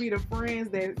 It's going to be the friends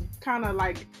that kind of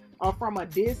like are from a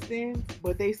distance,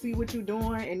 but they see what you're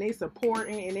doing and they support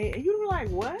and you're like,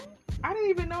 what? I didn't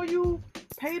even know you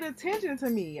paid attention to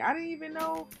me. I didn't even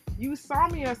know you saw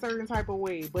me a certain type of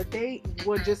way, but they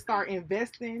will just start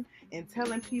investing and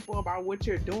telling people about what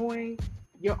you're doing.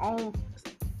 Your own.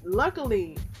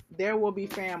 Luckily, there will be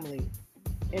family.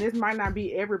 And this might not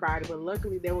be everybody, but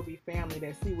luckily there will be family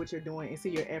that see what you're doing and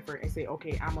see your effort and say,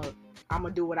 okay, I'm a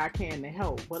do what I can to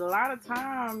help. But a lot of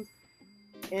times,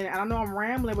 and I know I'm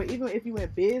rambling, but even if you in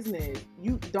business,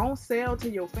 you don't sell to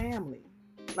your family.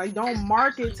 Like, don't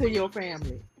market to your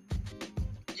family.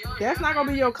 That's not going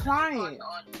to be your client.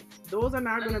 Those are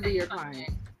not going to be your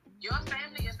clients. Your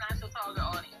family is not your target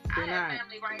audience. I have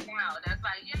family right now that's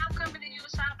like, yeah, I'm coming to your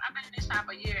shop. I've been in this shop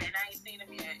a year and I ain't seen them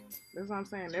yet. That's what I'm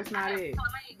saying. That's not it.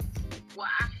 Well,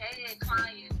 I had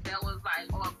clients that was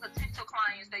like, or potential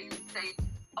clients that used to say,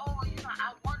 oh,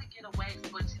 I want to get a wax,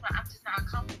 but I'm just not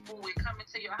comfortable with coming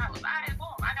to your house. All right,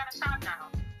 boom, I got a shop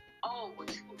now. Oh, well,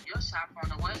 your shop on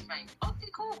the West Bank. Okay,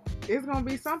 cool. It's gonna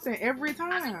be something every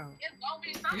time. I mean, it's gonna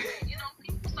be something.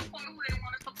 People support who they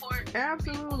want to support.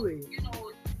 Absolutely.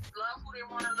 People, love who they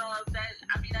want to love.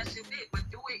 That's just it. But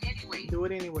do it anyway. Do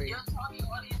it anyway. Your target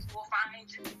audience will find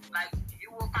you. Like,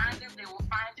 you will find them. They will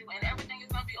find you, and everything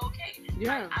is gonna be okay.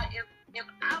 Yeah. Like, if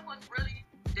I was really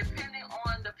dependent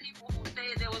on the people who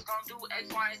said they was gonna do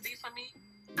X, Y, and Z for me,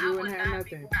 you wouldn't have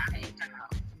nothing.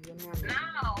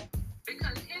 Now,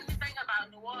 because here's the thing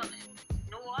about New Orleans.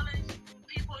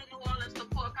 People in New Orleans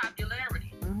support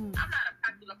popularity. Mm-hmm. I'm not a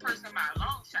popular person by a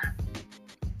long shot.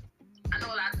 I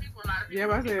know a lot of people. Yeah,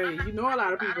 but I said, you know a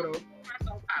lot of people though. I'm not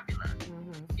so popular.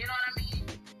 Mm-hmm. You know what I mean?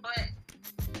 But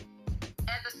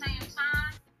at the same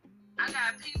time, I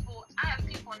have people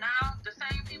now, the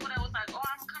same people that was like, oh,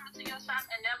 I'm coming to your shop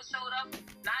and never showed up.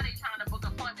 Now they trying to book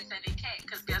appointments and they can't,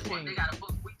 because guess what? They got to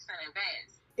book weeks in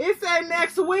advance. It said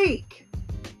next week.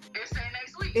 It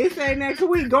say next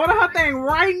week. Go to her thing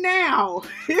right now.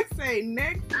 It say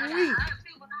next week. I have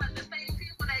people now, the same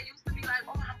people that used to be like,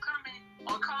 oh, I'm coming,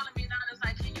 or calling me now, it's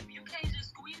like, you can't just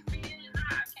squeeze me in. Nah,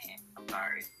 I can't. I'm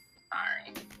sorry.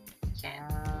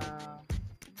 Can't.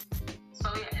 So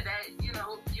yeah, that, you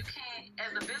can't,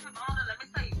 as a business owner, let me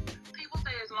tell you, people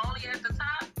say it's lonely at the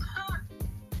top.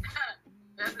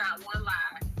 That's not one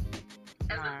lie.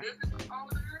 As a business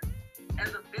owner,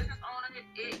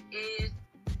 it is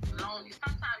lonely.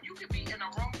 Sometimes you could be in a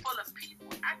room full of people.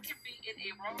 I can be in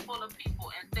a room full of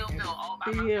people and still feel all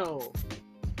by myself.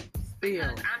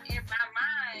 Because I'm in my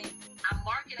mind, I'm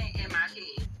marketing in my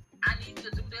head. I need to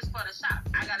do this for the shop.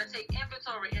 I gotta take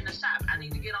inventory in the shop. I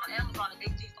need to get on Amazon and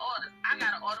make these orders. I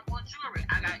gotta order more jewelry.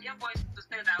 I got invoices to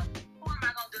send out. Who am I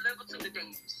gonna deliver to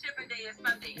today? Shipping day is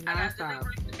Sunday. I got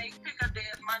deliveries to make. Pickup day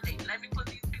is Monday. Let me put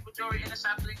these people jewelry in the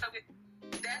shop so they come get.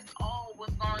 That's all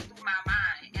what's going through my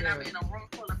mind, and I'm in a room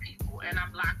full of people, and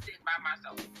I'm locked in by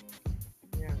myself.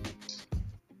 Yeah.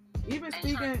 Even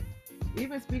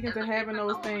speaking to having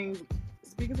those things.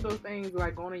 Speaking to those things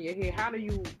like going in your head, how do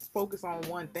you focus on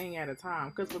one thing at a time?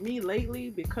 Because for me lately,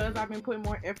 because I've been putting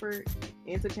more effort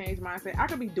into change mindset, I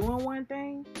could be doing one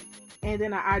thing and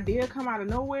then an idea come out of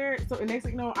nowhere. So the next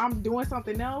thing you know, I'm doing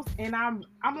something else and I'm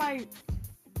like,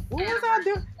 what was I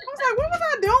doing? What was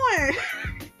I doing?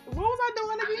 What was I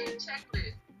doing again?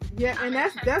 Yeah, and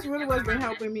that's really what's been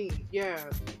helping me. Yeah.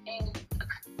 And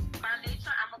by nature,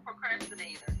 I'm a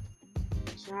procrastinator.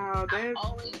 Child, I've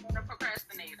always been a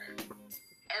procrastinator.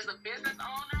 As a business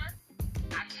owner,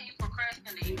 I can't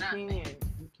procrastinate nothing.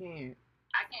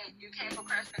 You can't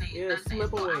procrastinate nothing.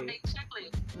 Slip away. So I make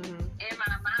checklists in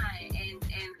my mind, and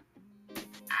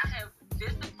I have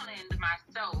disciplined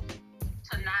myself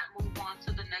to not move on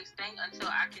to the next thing until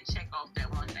I can check off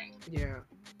that one thing. Yeah.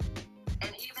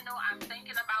 And even though I'm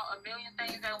thinking about a about a million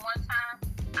things at one time,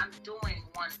 I'm doing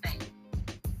one thing.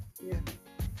 Yeah.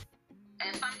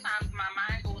 And sometimes my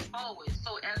mind goes forward.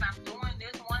 So as I'm doing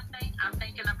this one thing, I'm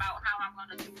thinking about how I'm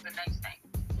going to do the next thing.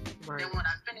 Right. Then when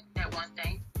I finish that one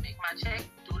thing, make my check,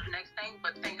 do the next thing,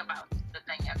 but think about the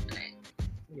thing after that.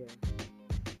 Yeah.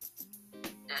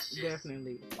 That's just,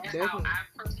 Definitely. That's how I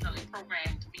personally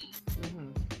programmed me.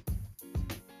 Mm-hmm.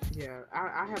 Yeah,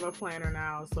 I have a planner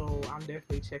now, so I'm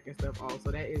definitely checking stuff off.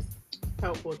 So that is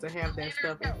helpful to have that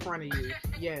stuff in front of you.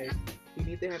 Yes, you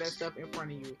need to have that stuff in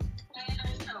front of you. I'm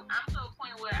to a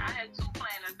point where I have 2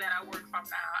 planners that I work from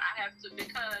now. I have to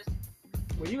because.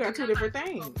 Well, you got 2 different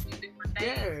things.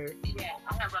 Yeah,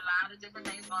 I have a lot of different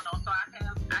things going on. So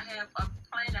I have a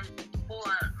planner for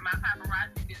my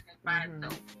paparazzi business by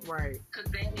itself. Right. Because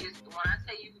that is, when I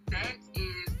tell you,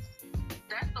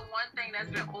 that's the one thing that's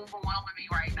been overwhelming me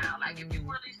right now. Like, if you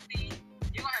really see,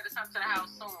 you're going to have to come to the house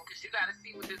soon because you got to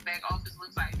see what this back office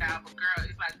looks like now. But, girl,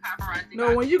 it's like paparazzi.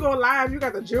 No, when you go live, you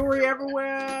got the jewelry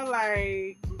everywhere.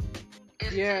 Like,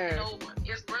 it's taking over.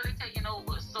 It's really taking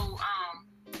over.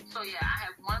 So yeah, I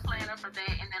have one planner for that,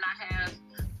 and then I have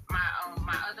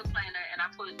my other planner, and I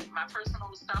put my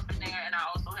personal stuff in there, and I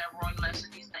also have Royal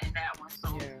Lectionista in that one.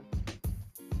 So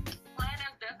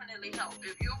planners definitely help.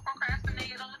 If you're a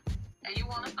procrastinator and you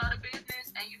want to start a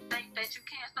business, and you think that you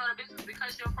can't start a business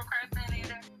because you're a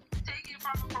procrastinator, take it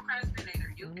from a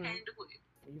procrastinator. You can do it.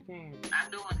 You can.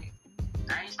 I'm doing it.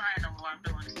 I ain't trying no more. I'm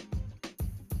doing it.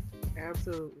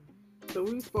 Absolutely. So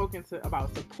we've spoken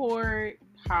about support,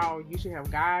 how you should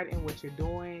have God in what you're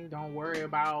doing. Don't worry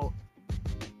about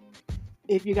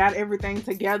if you got everything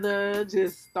together,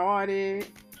 just start it.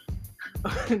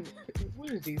 What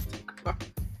is these?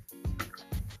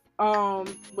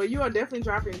 But you are definitely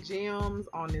dropping gems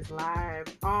on this live.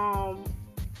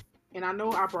 And I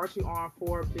know I brought you on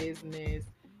for business,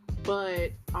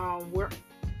 but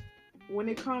when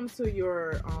it comes to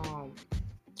your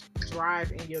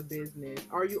drive in your business,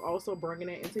 are you also bringing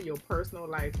it into your personal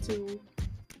life too?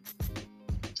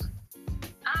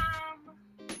 I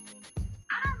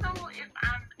don't know if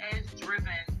I'm as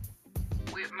driven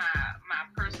with my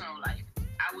personal life.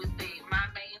 I would say my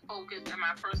main focus in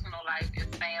my personal life is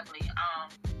family. I'm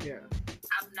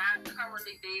not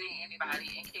currently dating anybody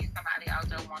in case somebody out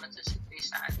there wanted to shoot their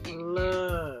shot.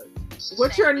 Look,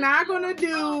 what you're not gonna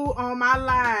do on my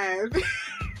live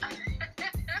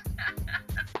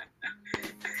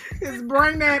is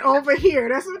bring that over here.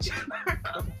 That's what you're not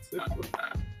gonna do.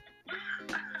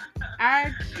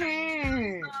 I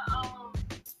can't.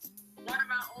 One of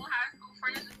my old high school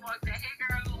friends just walked in. Hey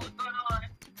girl, what's going on?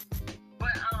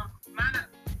 But in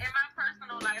my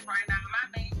personal life right now, my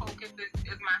main focus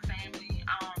is my family.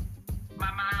 My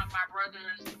mom, my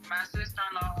brothers, my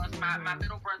sister-in-laws, my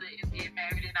middle brother is getting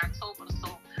married in October.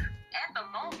 So at the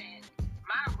moment,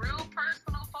 my real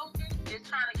personal focus is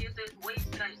trying to get this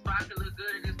waist cut so I can look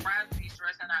good in this bridesmaid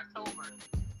dress in October.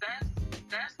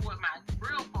 That's what my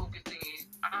real focus is.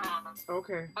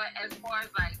 Okay. But as far as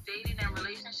like dating and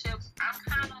relationships, I'm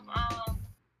kind of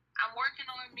I'm working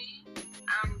on me.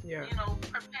 I'm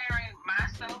preparing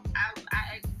myself. I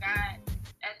asked God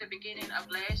at the beginning of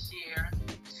last year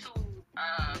to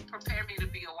prepare me to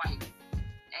be a wife.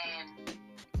 And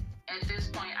at this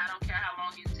point, I don't care how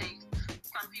long it takes.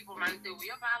 Some people might say, well,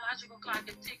 your biological clock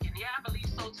is ticking. Yeah, I believe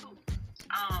so too.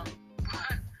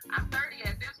 But I'm 30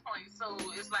 at this point, so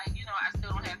it's like, I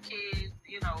still don't have kids,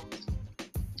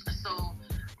 So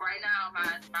right now,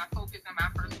 my focus in my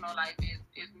personal life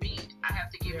is me. I have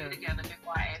to get me together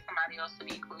before I ask somebody else to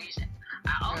the equation.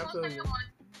 I almost had one,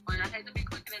 but I had to be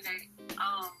quicker than that.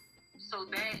 So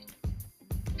that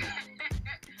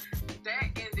that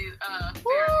ended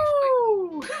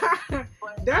Woo!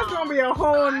 That's gonna be a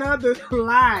whole nother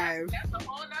live. That's a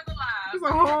whole nother live. It's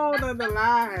a whole nother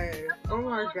live. Oh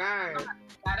my God.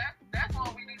 Now that's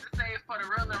what we need to save for the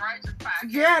Real and Righteous podcast.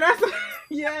 Yeah,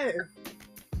 yes.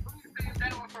 We need to save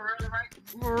that one for Real and Righteous.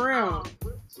 For real.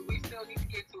 We still need to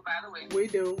get to, by the way. We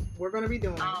do. We're gonna be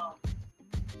doing.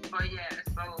 But yeah,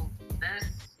 so that's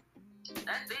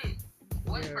it.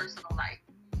 What's personal life?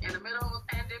 In the middle of a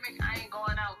pandemic, I ain't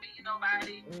going out meeting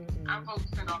nobody. I'm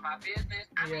focusing on my business.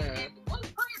 I mean, and what's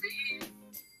crazy is,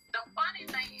 the funny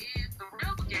thing is, the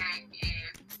real gag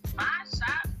is, my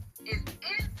shop is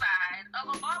inside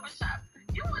of a barber shop.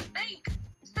 You would think,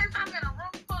 since I'm in a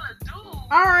room full of dudes.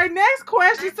 All right, next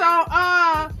question. So,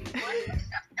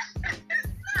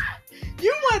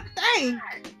 you would think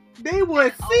they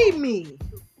would see me.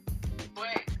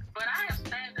 But I have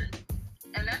standards.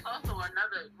 And that's also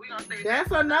another, we gonna say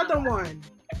that's another one.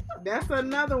 That's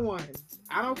another one.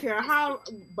 I don't care how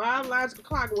biological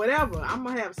clock, whatever. I'm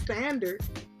gonna have standards.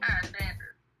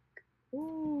 Standard.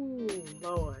 Ooh.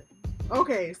 Lord.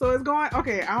 Okay, so it's going.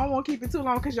 Okay, I don't want to keep it too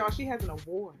long because y'all, she has an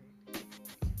award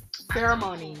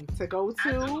ceremony to go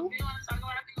I do. You to. want to talk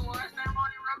about the award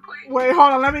ceremony real quick? Wait,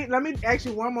 hold on. Let me ask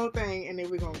you one more thing, and then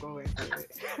we're gonna go into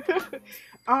it.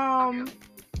 Okay.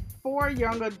 For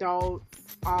young adults,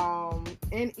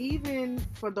 and even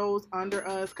for those under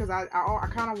us, because I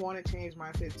kind of want to change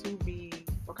mindset to be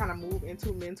or kind of move into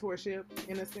mentorship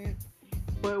in a sense.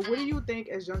 But what do you think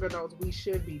as young adults we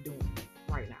should be doing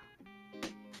right now?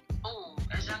 Oh,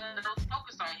 as young adults,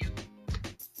 focus on you.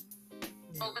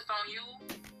 Yeah. Focus on you.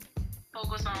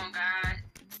 Focus on God,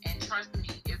 and trust me.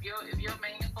 If your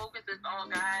main focus is on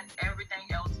God,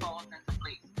 everything else falls into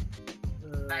place.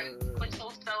 Like, put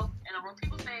yourself in a room.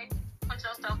 People say put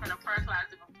yourself in a prayer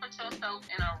closet, but put yourself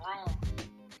in a room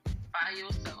by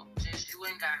yourself, just you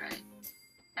and God.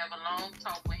 Have a long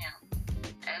talk with Him.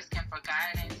 Ask Him for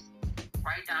guidance.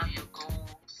 Write down your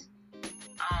goals.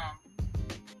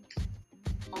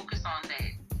 Focus on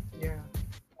that. Yeah.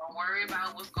 Don't worry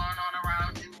about what's going on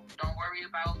around you. Don't worry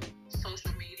about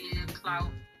social media,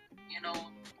 clout. You know,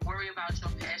 worry about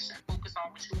your passion. Focus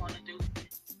on what you want to do,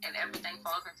 and everything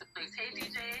falls into place. Hey,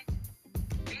 DJ,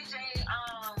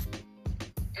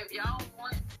 if y'all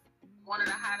want one of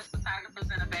the hottest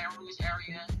photographers in the Baton Rouge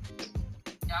area,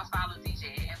 y'all follow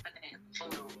DJ Infinite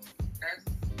Photos.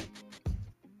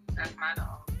 That's my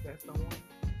dog. That's the one.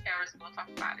 Harris will talk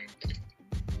about it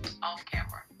off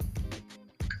camera.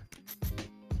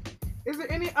 Is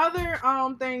there any other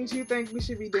things you think we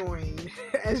should be doing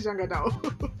as young adults?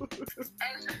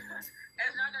 As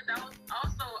young adults,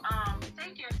 also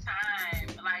take your time.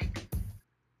 Like,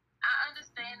 I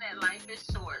understand that life is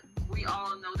short. We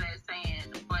all know that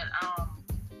saying, but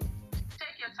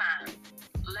take your time.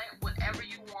 Let whatever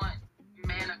you want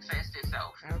manifest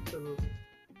itself. Absolutely.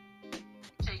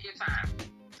 Take your time.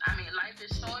 I mean, life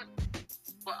is short,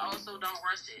 but also don't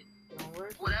rush it. Don't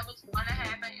rush it. Whatever's going to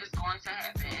happen is going to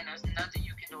happen, and there's nothing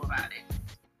you can do about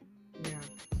it. Yeah.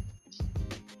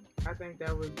 I think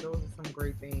those are some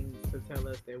great things to tell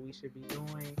us that we should be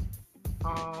doing.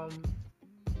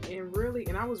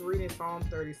 And I was reading Psalm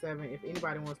 37, if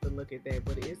anybody wants to look at that,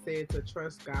 but it said to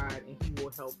trust God and He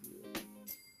will help you.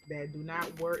 That do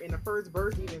not worry, and the first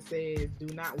verse even says,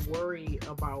 do not worry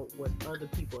about what other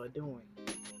people are doing.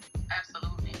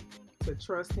 Absolutely. To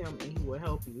trust Him and He will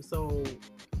help you. So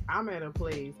I'm at a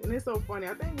place, and it's so funny.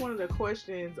 I think one of the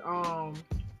questions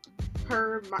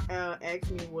Herb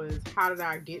asked me was, how did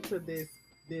I get to this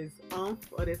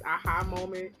or this aha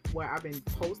moment where I've been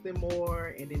posting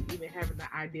more and then even having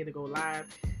the idea to go live.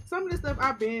 Some of this stuff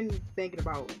I've been thinking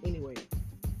about anyway.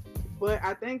 But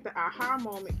I think the aha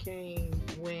moment came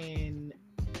when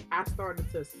I started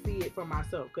to see it for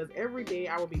myself. Because every day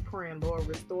I would be praying, Lord,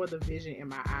 restore the vision in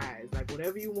my eyes. Like,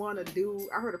 whatever you want to do.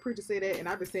 I heard a preacher say that, and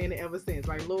I've been saying it ever since.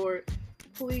 Like, Lord,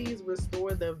 please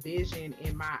restore the vision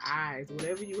in my eyes.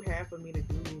 Whatever you have for me to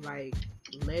do, like,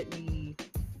 let me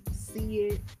see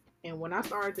it. And when I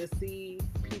started to see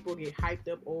people get hyped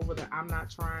up over the I'm not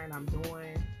trying, I'm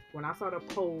doing, when I saw the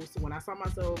post, when I saw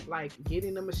myself like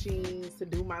getting the machines to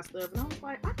do my stuff, and I was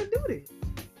like, I could do this.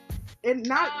 And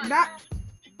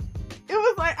it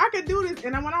was like I could do this.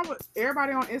 And then when I was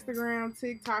everybody on Instagram,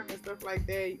 TikTok and stuff like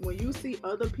that, when you see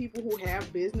other people who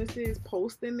have businesses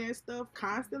posting their stuff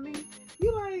constantly,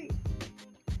 you like,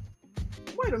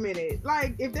 wait a minute.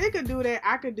 Like, if they could do that,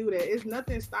 I could do that. It's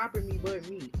nothing stopping me but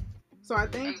me. So I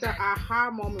think the aha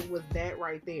moment was that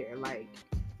right there. Like,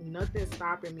 nothing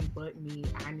stopping me but me.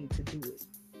 I need to do it.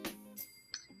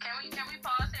 Can we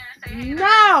pause here and say, hey,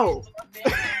 no.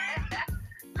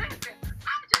 Listen,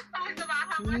 I'm just talking about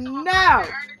how much of a no.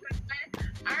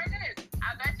 Ernest,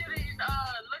 I bet you didn't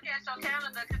look at your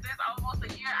calendar because it's almost a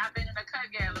year I've been in the cut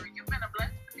gallery. You've been a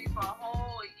blessing to me for a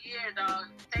whole year, dog.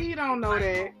 He don't know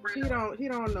that. He don't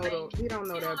know that. He don't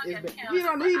know that.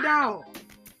 He don't.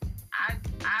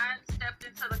 I stepped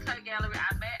into the cut gallery.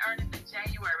 I met Ernest in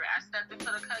January. I stepped into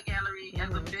the cut gallery as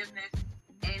a business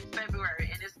in February,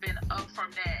 and it's been up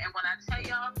from that. And when I tell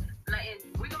y'all, like,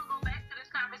 we're going to go back to this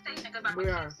conversation because I'm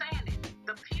going to keep saying it.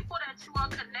 The people that you are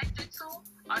connected to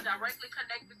are directly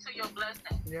connected to your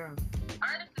blessing. Yeah.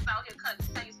 Ernest is out here cutting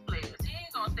Saints players. He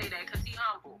ain't going to say that because he's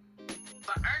humble.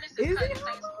 But Ernest is cutting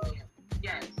Saints players.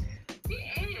 Yes. He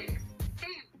is.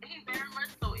 He very much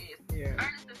so is. Yeah.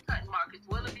 Ernest is cutting Marcus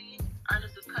Willoughby.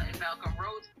 Ernest is cutting Malcolm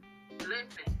Rhodes.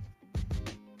 Listen.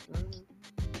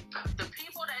 The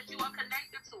people that you are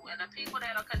connected to and the people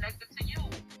that are connected to you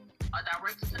are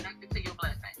directly connected to your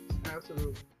blessing.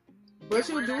 Absolutely. But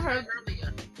you do have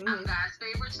earlier. I'm God's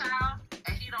favorite child,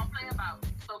 and He don't play about it.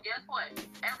 So guess what?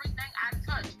 Everything I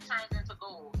touch turns into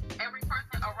gold. Every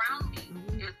person around me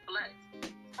is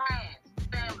blessed. Friends,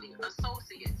 family, associates.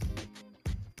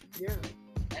 Yeah.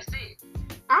 That's it.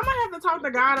 I'm gonna have to talk to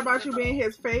God about you being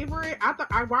his favorite.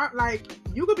 I want, like,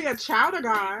 you could be a child of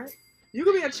God. You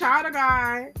could be a child of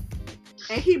God,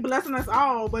 and he blessing us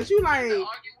all. But you like argue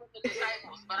with the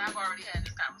disciples, but I've already had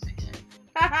this conversation.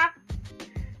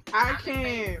 I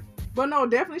can. But no,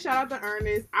 definitely shout out to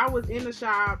Ernest. I was in the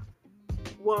shop,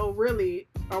 well, really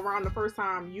around the first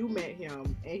time you met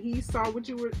him, and he saw what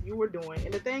you were doing.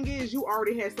 And the thing is, you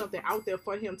already had something out there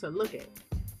for him to look at.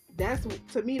 That's,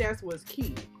 to me, that's what's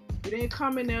key. You didn't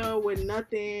come in there with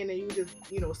nothing and you just,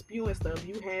 spewing stuff.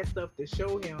 You had stuff to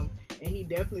show him, and he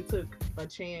definitely took a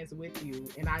chance with you.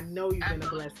 And I know you've been a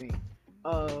blessing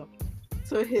to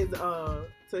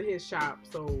his shop.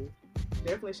 So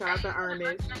definitely shout out to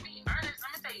Ernest. Let me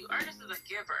tell you, Ernest is a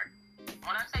giver.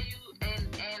 When I tell you, and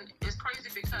it's crazy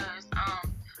because I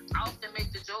often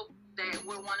make the joke that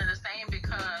we're one and the same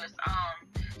because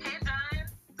hey Dunn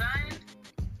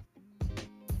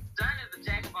is a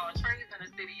jack of all trades in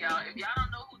the city, y'all. If y'all don't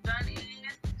know who Dunn is,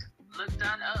 look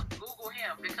Dunn up, Google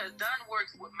him, because Dunn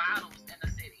works with models in the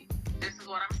city. This is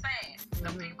what I'm saying.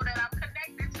 The people that I'm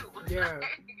connected to. Yeah.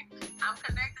 I'm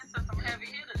connected to some heavy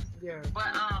hitters. Yeah.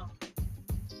 But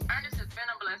Ernest has been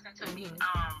a blessing to me.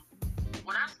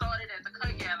 When I started at the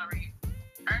Cut Gallery,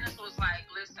 Ernest was like,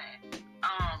 listen,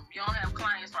 you don't have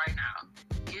clients right now.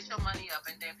 Get your money up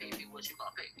and then pay me what you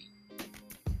gonna pay me.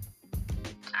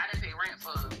 I didn't pay rent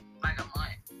for like a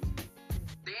month.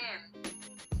 Then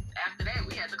after that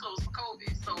we had to close for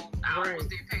COVID, so I almost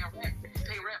didn't pay rent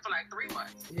for like 3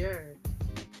 months. Yeah.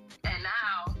 And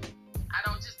now I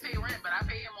don't just pay rent, but I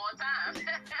pay him on time.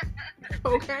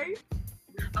 Okay.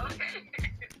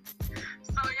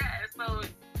 So yeah,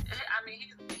 I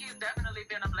mean he's definitely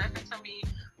been a blessing to me.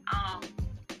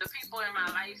 The people in my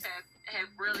life have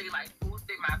really like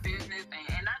boosted my business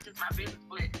and not just my business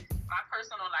but my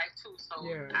personal life too. So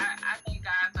yeah. I thank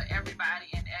God for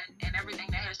everybody and everything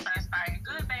that has transpired,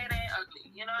 good, bad, and ugly.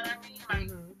 You know what I mean? Like,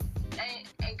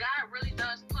 and God really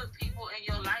does put people in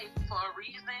your life for a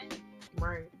reason.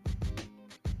 Right.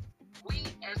 We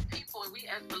as people, we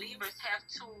as believers have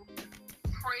to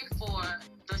pray for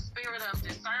the spirit of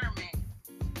discernment,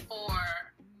 for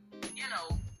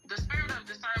the spirit of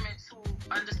discernment to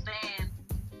understand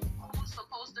who's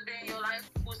supposed to be in your life,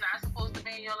 who's not supposed to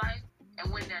be in your life. And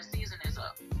when their season is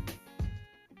up.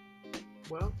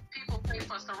 Well, people pray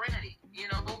for serenity,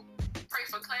 pray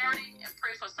for clarity and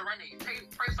pray for serenity.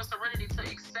 Pray for serenity to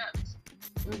accept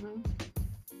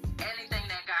anything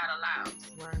that God allows.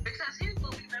 Right. Because here's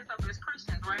what we mess up as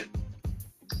Christians, right?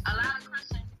 A lot of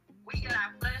Christians, we get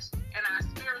our flesh and our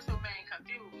spiritual man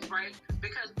confused, right?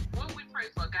 Because when we pray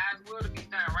for God's will to be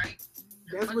done, right?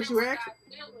 That's but what you ask. God's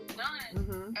will is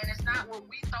done, and it's not what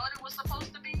we thought it was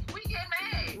supposed to be. We get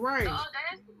mad. Right.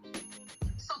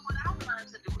 So what I've learned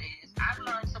to do is I've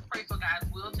learned to pray for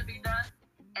God's will to be done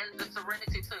and the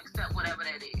serenity to accept whatever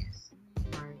that is.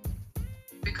 Right.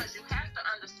 Because you have to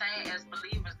understand as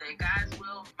believers that God's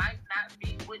will might not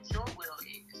be what your will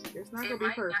is. It's not going to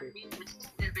be perfect.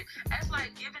 That's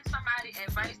like giving somebody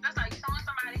advice. That's like showing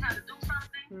somebody how to do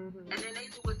something, and then they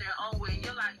do it their own way.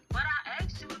 You're like, but I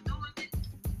asked you to do it.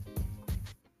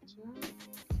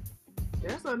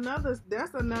 That's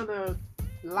another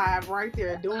live right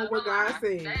there. Doing what God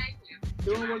said.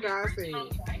 Doing what God said.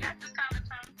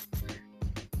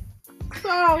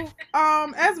 So,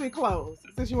 as we close,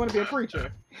 since you want to be a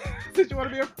preacher,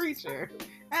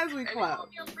 as we close,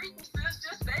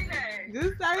 just say that.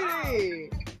 Just say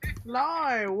that.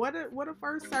 Lord, what a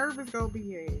first service gonna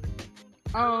be in?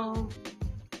 I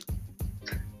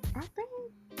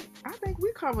think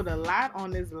we covered a lot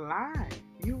on this live.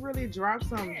 You really dropped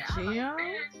some gems. I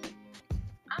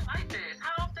like this.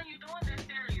 How often you doing this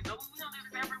series? We don't do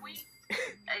this every week.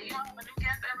 Hey, you don't have a new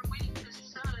guest every week because you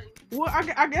should. Well,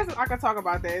 I guess I could talk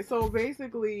about that. So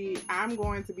basically, I'm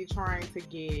going to be trying to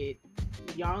get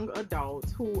young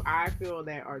adults who I feel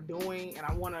that are doing, and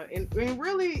I want to, and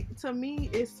really, to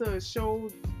me, it's to show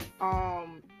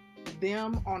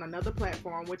them on another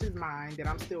platform, which is mine, that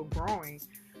I'm still growing.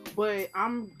 But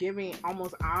I'm giving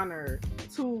almost honor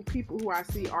to people who I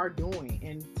see are doing,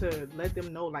 and to let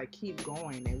them know, like, keep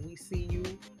going, and we see you,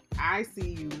 I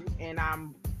see you, and I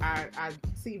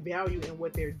see value in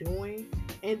what they're doing.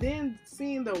 And then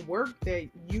seeing the work that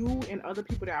you and other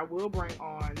people that I will bring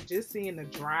on, just seeing the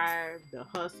drive, the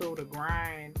hustle, the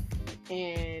grind.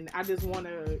 And I just want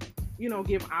to,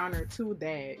 give honor to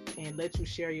that and let you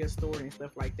share your story and stuff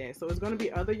like that. So it's going to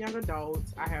be other young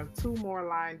adults. I have 2 more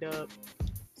lined up.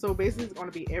 So basically it's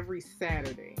going to be every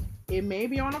Saturday. It may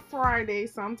be on a Friday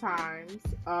sometimes,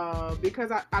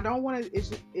 because I don't want it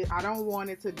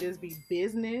to just be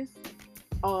business.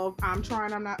 of I'm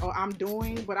trying, I'm not, or I'm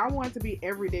doing, but I want to be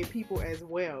everyday people as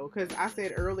well. Because I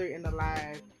said earlier in the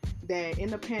live that in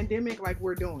the pandemic, like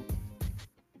we're doing,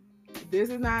 this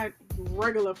is not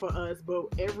regular for us, but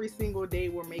every single day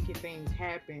we're making things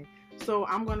happen. So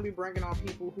I'm going to be bringing on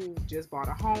people who just bought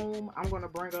a home. I'm going to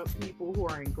bring up people who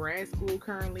are in grad school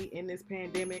currently in this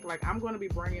pandemic. Like I'm going to be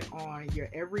bringing on your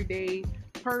everyday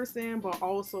person, but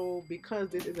also because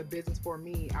this is a business for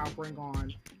me, I'll bring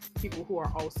on people who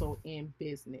are also in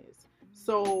business.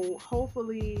 So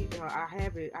hopefully, I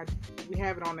have it. We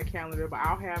have it on the calendar, but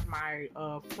I'll have my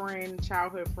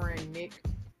childhood friend Nick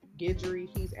Gidry.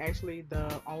 He's actually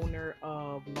the owner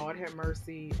of Lord Have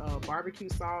Mercy barbecue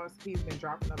sauce. He's been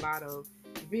dropping a lot of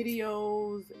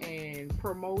videos and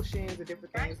promotions and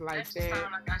different things like that.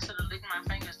 Sound like I should have licked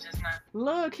my fingers just now.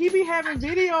 Look, he be having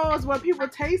videos where people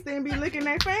taste it and be licking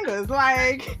their fingers.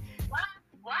 Like,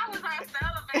 why was I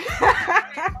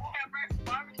celebrating?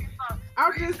 Barbecue sauce?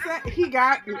 I'm just saying, he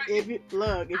got. If you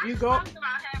go. About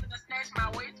having to snatch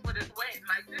my waist with his wet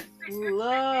like this.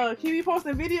 Look, he be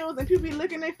posting videos and people be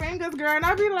licking their fingers, girl, and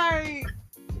I be like,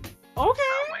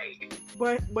 okay.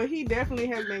 But he definitely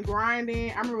has been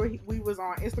grinding. I remember we was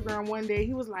on Instagram one day.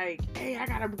 He was like, "Hey, I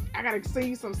gotta send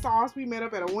you some sauce." We met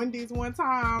up at a Wendy's one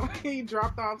time. He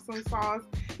dropped off some sauce.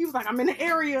 He was like, "I'm in the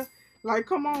area." Like,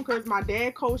 come on, because my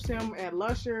dad coached him at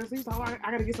Lushers. He's like, oh,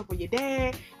 I gotta get some for your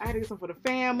dad. I gotta get some for the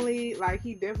family. Like,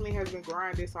 he definitely has been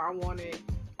grinding. So I wanted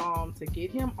to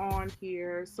get him on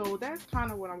here. So that's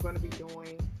kind of what I'm going to be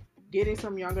doing, getting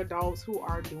some young adults who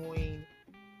are doing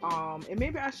and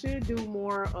maybe I should do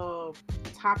more of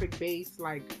topic based,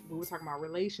 like we were talking about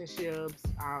relationships,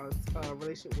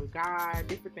 relationship with God,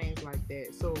 different things like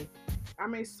that. So I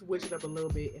may switch it up a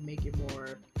little bit and make it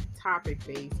more topic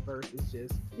based versus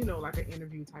just, like an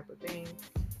interview type of thing.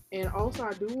 And also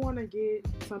I do want to get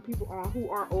some people on who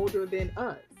are older than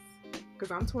us,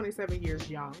 because I'm 27 years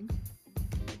young.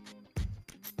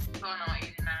 Going on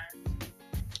 89.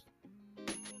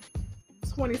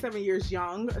 27 years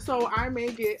young. So I'm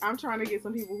trying to get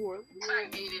some people who are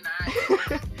like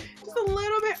 89. just a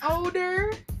little bit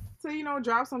older to,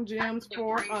 drop some gems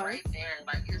for us. Right there.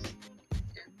 Like it's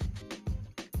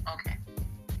okay.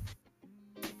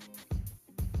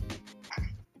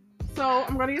 So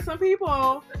I'm going to get some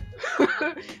people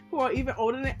who are even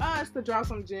older than us to drop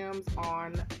some gems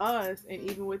on us, and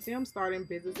even with them starting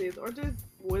businesses or just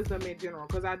wisdom in general,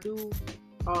 because I do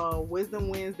Wisdom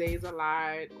Wednesdays a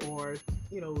lot, or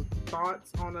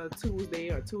thoughts on a Tuesday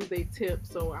or Tuesday tips.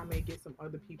 So I may get some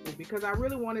other people, because I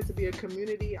really want it to be a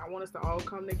community. I want us to all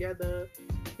come together,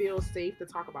 feel safe to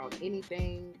talk about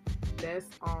anything. That's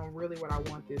really what I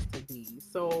want this to be.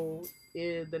 So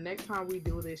the next time we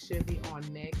do this should be on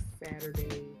next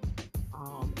Saturday,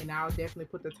 and I'll definitely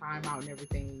put the time out and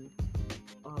everything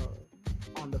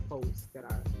on the post that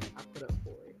I put up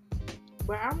for it.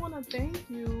 But I want to thank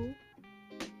you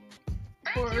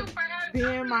for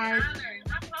being my.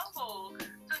 I'm humbled to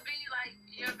be like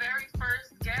your very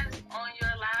first guest on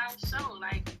your live show.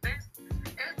 Like this,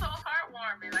 it's so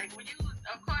heartwarming. Like when you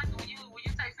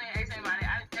text me, hey somebody,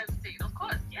 I didn't hesitate. Of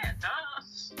course, yeah, duh,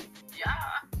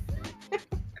 yeah.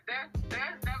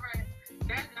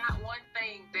 There's not one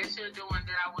thing that you're doing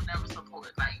that I will never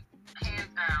support. Like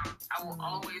hands down, I will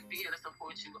always be here to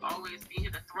support you. Always be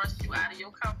here to thrust you out of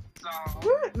your comfort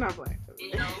zone. Not playing.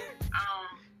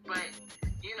 But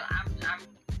I'm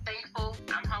thankful.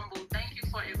 I'm humble. Thank you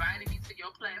for inviting me to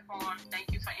your platform.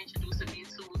 Thank you for introducing me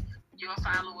to your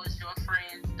followers, your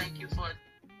friends. Thank you for,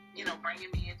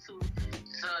 bringing me into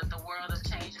the world of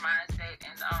change mindset.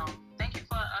 And thank you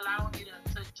for allowing me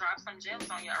to drop some gems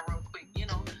on y'all real quick.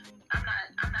 I'm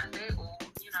not that old.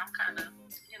 I'm kind of,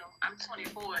 I'm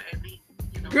 24 at least.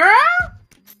 Girl.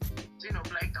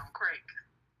 Black don't crack.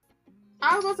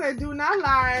 I was gonna say, do not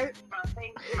lie.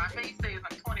 My face says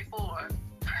I'm 24.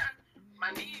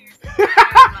 My knees.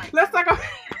 Let's talk about.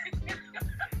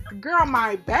 Girl,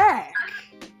 my back.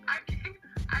 I kid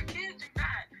you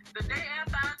not. The day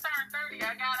after I turned 30,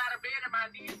 I got out of bed and my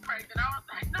knees cracked, and I was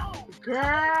like, no.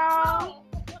 Girl,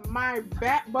 my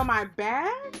back, but my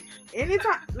back.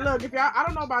 Anytime, look, if y'all, I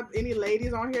don't know about any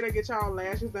ladies on here that get y'all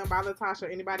lashes done by Latasha or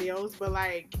anybody else, but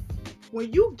like,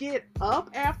 when you get up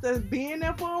after being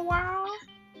there for a while,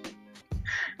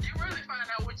 you really find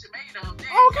out what you made of. Okay,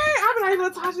 I'll be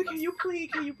like, Latasha, can you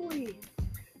please?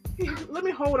 Let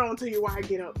me hold on to you while I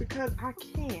get up, because I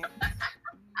can't.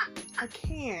 I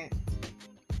can't.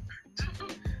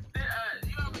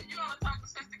 You ever talk to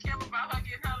Sister Kim about her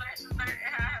getting her lashes done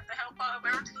and I have to help her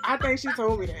every time? I think she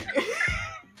told me that.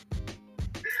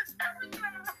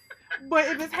 But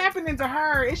if it's happening to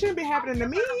her, it shouldn't be happening to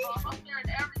me. And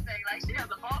everything. Like, she has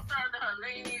a bolster under her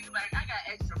legs. Like, I got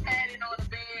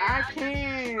I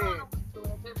can't.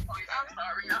 At this point, I'm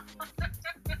sorry, y'all.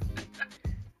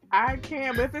 I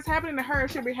can't. But if it's happening to her,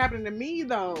 it should be happening to me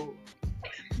though.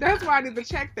 That's why I need to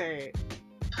check that.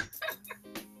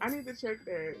 I need to check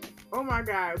that. Oh my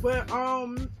God. But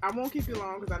I won't keep you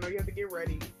long because I know you have to get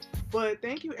ready. But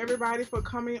thank you everybody for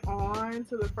coming on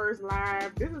to the first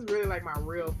live. This is really like my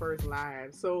real first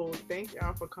live. So thank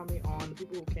y'all for coming on. The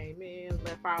people who came in,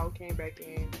 left out, came back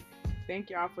in. Thank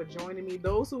y'all for joining me.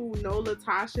 Those who know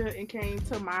Latasha and came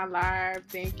to my live,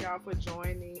 thank y'all for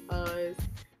joining us.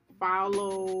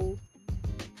 Follow.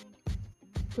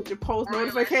 Put your post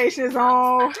notifications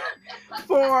on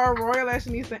for Royal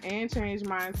Lashanisa and Change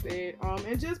Mindset.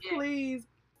 And just please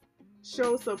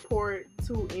show support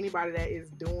to anybody that is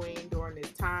doing during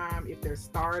this time. If they're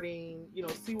starting,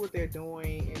 see what they're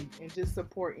doing and just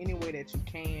support any way that you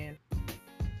can.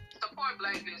 Support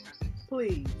Black businesses.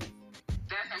 Please.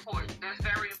 That's important. That's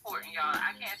very important, y'all.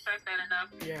 I can't stress that enough.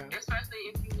 Yeah.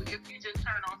 Especially if you just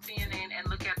turn on CNN and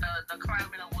look at the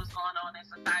climate of what's going on in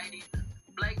society.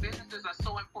 Black businesses are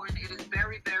so important. It is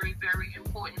very, very, very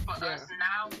important for us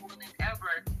now more than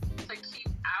ever to keep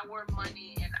our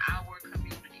money in our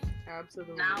community.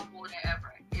 Absolutely. Now more than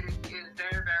ever. It is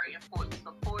very, very important.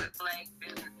 Support Black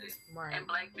businesses. Right. And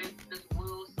Black businesses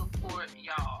will support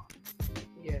y'all.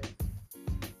 Yes.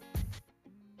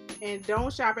 And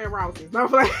don't shop at Rouse's. Don't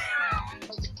play.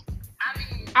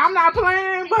 I'm not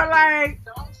playing, but like,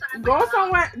 go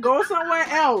somewhere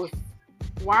else.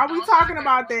 While we talking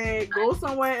about that, go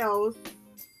somewhere else.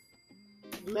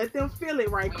 Let them feel it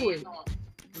right quick.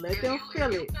 Let them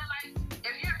feel it.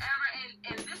 If you're ever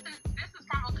and this is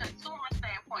from a consumer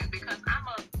standpoint because I'm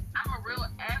a real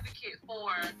advocate for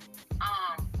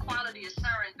quality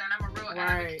assurance and I'm a real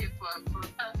advocate for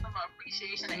customer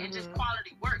appreciation and just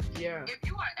quality work. Yeah. If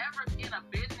you are ever in a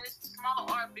business, small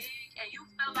or big, and you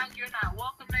feel like you're not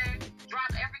welcome there,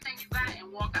 drop everything you got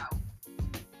and walk out.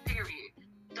 Period.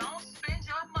 Don't spend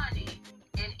your money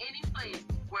in any place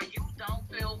where you don't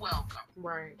feel welcome.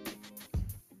 Right.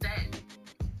 That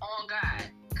on God,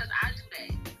 because I do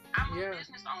that. I'm a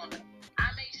business owner. I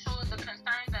make sure the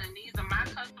concerns and the needs of my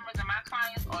customers and my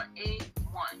clients are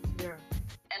A1. Yeah.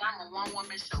 And I'm a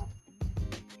one-woman show.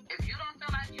 If you don't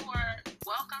feel like you are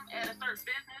welcome at a certain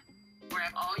business,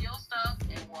 grab all your stuff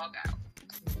and walk out.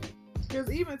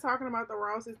 Because even talking about the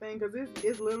Rouse's thing, because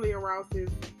it's literally a Rouse's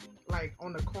like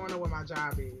on the corner where my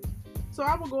job is. So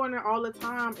I will go in there all the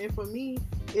time, and for me,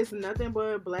 it's nothing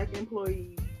but Black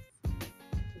employees.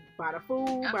 By the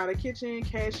food, by the kitchen,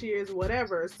 cashiers,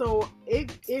 whatever. So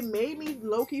it made me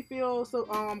low-key feel so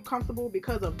comfortable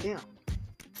because of them.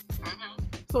 Mm-hmm.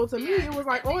 So to me, it was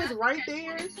like, oh, it's right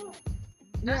there. That's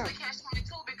the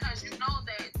catch-22 because you know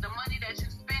that the money that you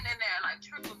spend in there like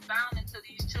trickles down into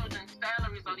these children's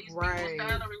salaries or these people's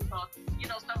salaries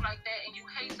or stuff like that, and you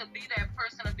hate to be that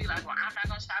person to be like, well, I'm not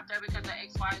gonna shop there because of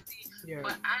X, Y, Z. Yeah.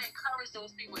 But I encourage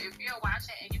those people, if you're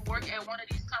watching and you work at one of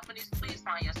these companies, please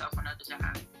find yourself another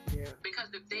job. Yeah. Because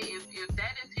if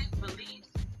that is his beliefs,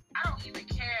 I don't even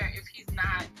care if he's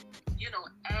not,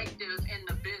 active in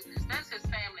the business. That's his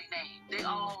family name. They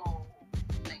all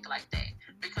think like that.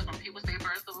 Because when people say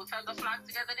birds of a feather flock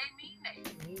together, they mean that.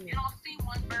 You don't see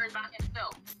one bird by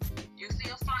himself. You see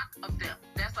a flock of them.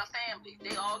 That's a family.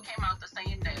 They all came out the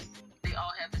same nest. They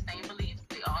all have the same beliefs.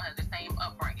 They all have the same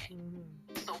upbringing.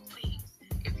 Mm-hmm. So please,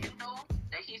 if you know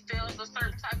that he feels a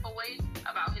certain type of way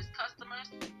about his customers,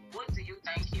 what do you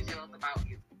think he feels about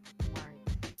you? Right.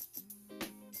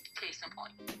 Case in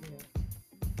point. Yeah.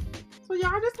 So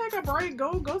y'all just take a break.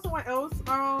 Go somewhere else.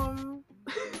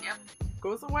 Yep.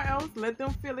 Go somewhere else. Let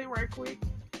them feel it right quick.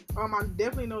 I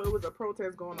definitely know it was a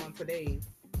protest going on today.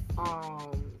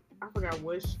 I forgot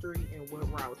what street and what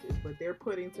Rouse's, but they're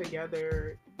putting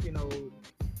together,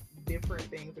 different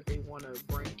things that they want to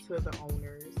bring to the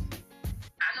owners.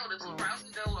 I know the two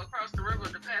Rouse's that were across the river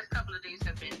the past couple of days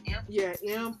have been empty. Yeah,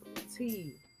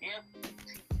 empty.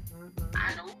 Mm-hmm.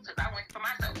 I know, because I went for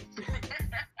myself.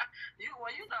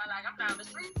 I'm down the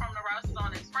street from the Rouse's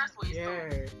on the expressway. Yeah.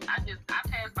 So I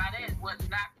passed by that.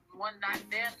 One not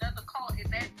there, another car in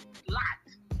that lot.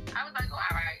 I was like, oh,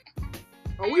 all right.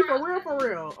 Oh, we for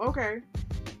real. Okay.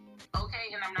 Okay,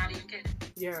 and I'm not even kidding.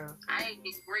 Yeah. I ain't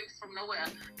get grapes from nowhere.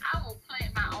 I will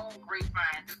plant my own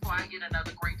grapevine before I get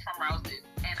another grape from Rouse's.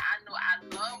 And I know I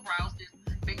love Rouse's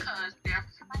because their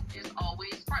fruit is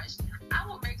always fresh. I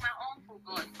will make my own fruit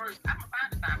garden first. I'm going to find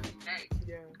the time to do that.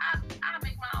 Yeah. I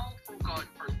make my own fruit garden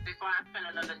first before I spend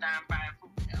another dime buying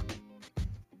fruit now.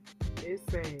 It's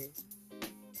sad.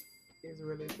 It's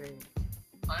really sad.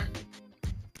 But,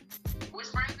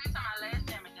 which brings me to my last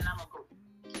time, and then I'm going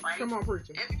to go. Right? Come on,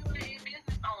 preacher. If you're a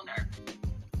business owner,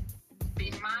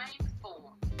 be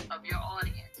mindful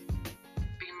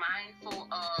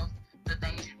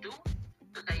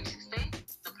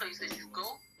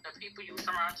people you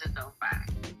surround yourself by.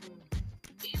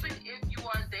 Even if you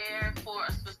are there for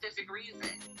a specific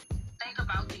reason, think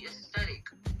about the aesthetic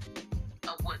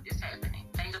of what is happening.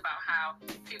 Think about how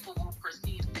people will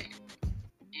perceive that.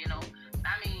 You know,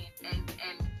 I mean, and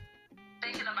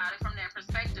thinking about it from that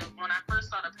perspective, when I first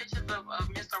saw the pictures of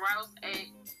Mr. Rouse at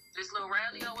this little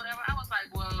rally or whatever, I was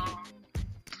like, well,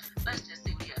 let's just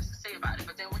see what he has to say about it.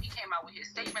 But then when he came out with his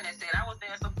statement and said, I was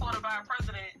there in support of our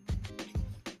president,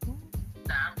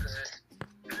 nah, I'm good.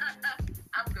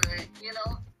 I'm good, you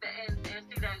know? And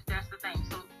see, that's the thing.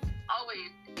 So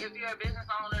always, if you're a business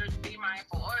owner, be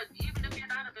mindful. Or even if you're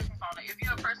not a business owner, if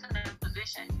you're a person in a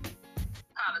position,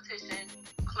 politician,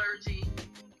 clergy,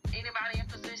 anybody in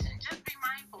position, just be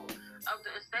mindful of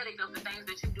the aesthetic of the things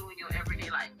that you do in your everyday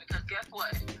life. Because guess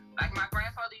what? Like my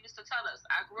grandfather used to tell us,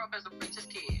 I grew up as a preacher's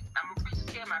kid. I'm a preacher's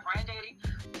kid. My granddaddy,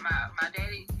 my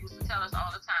daddy used to tell us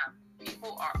all the time,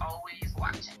 people are always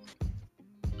watching.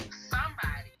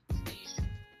 Somebody sees you.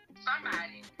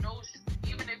 Somebody knows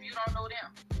you, even if you don't know them.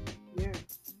 Yeah.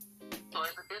 So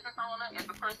as a business owner, as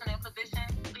a person in position,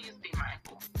 please be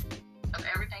mindful of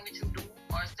everything that you do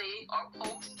or say or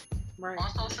post on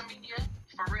social media,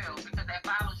 for real, because that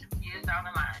follows you years down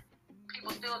the line.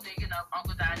 People still digging up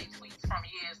Uncle Donnie tweets from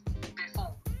years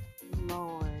before.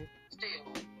 Lord.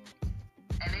 Still.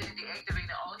 And they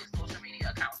deactivated all his social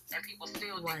media accounts, and people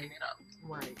still digging it up.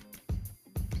 Right.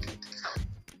 So,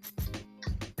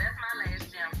 that's my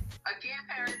last gem. Again,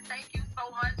 Paris, thank you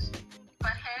so much for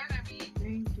having me.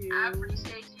 Thank you. I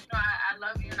appreciate you. You know, I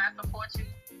love you and I support you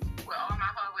with all my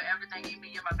heart, with everything in me.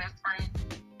 You're my best friend,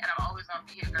 and I'm always going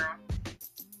to be here, girl.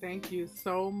 Thank you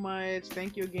so much.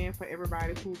 Thank you again for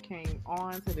everybody who came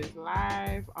on to this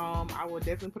live. I will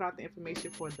definitely put out the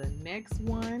information for the next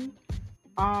one.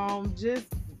 Just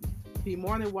be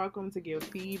more than welcome to give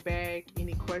feedback,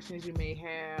 any questions you may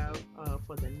have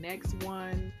for the next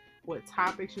one, what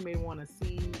topics you may want to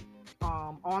see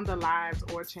on the lives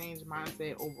or change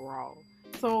mindset overall.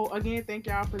 So again, thank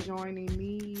y'all for joining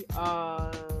me.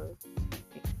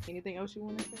 Anything else you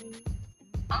want to say?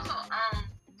 Also,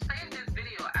 save this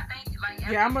video. I think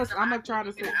yeah, I'm gonna try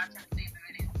to save the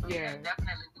video. So yeah,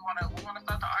 definitely. We wanna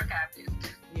start to archive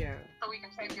this. Yeah. So we can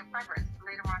check your progress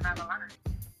later on down the line.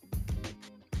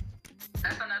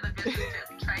 That's another business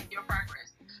tip. Track your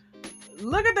progress.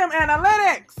 Look at them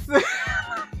analytics. Look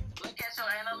at your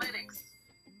analytics.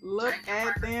 Look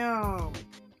at them.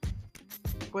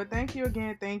 But thank you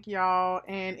again. Thank y'all.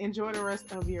 And enjoy the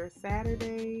rest of your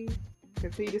Saturday.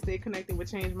 Continue to stay connected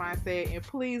with Change Mindset. And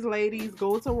please, ladies,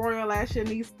 go to Royal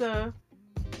Ashionista.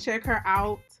 Check her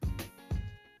out.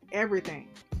 Everything.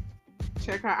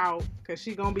 Check her out. Because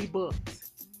she going to be booked.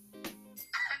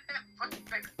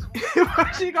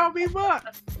 She going to be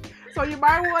booked. So you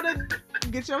might want to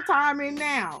get your time in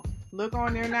now. Look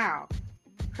on there now.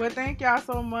 But thank y'all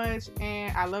so much.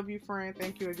 And I love you, friend.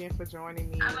 Thank you again for joining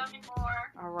me. I love you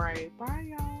more. All right. Bye,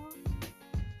 y'all.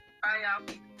 Bye,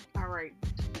 y'all. All right.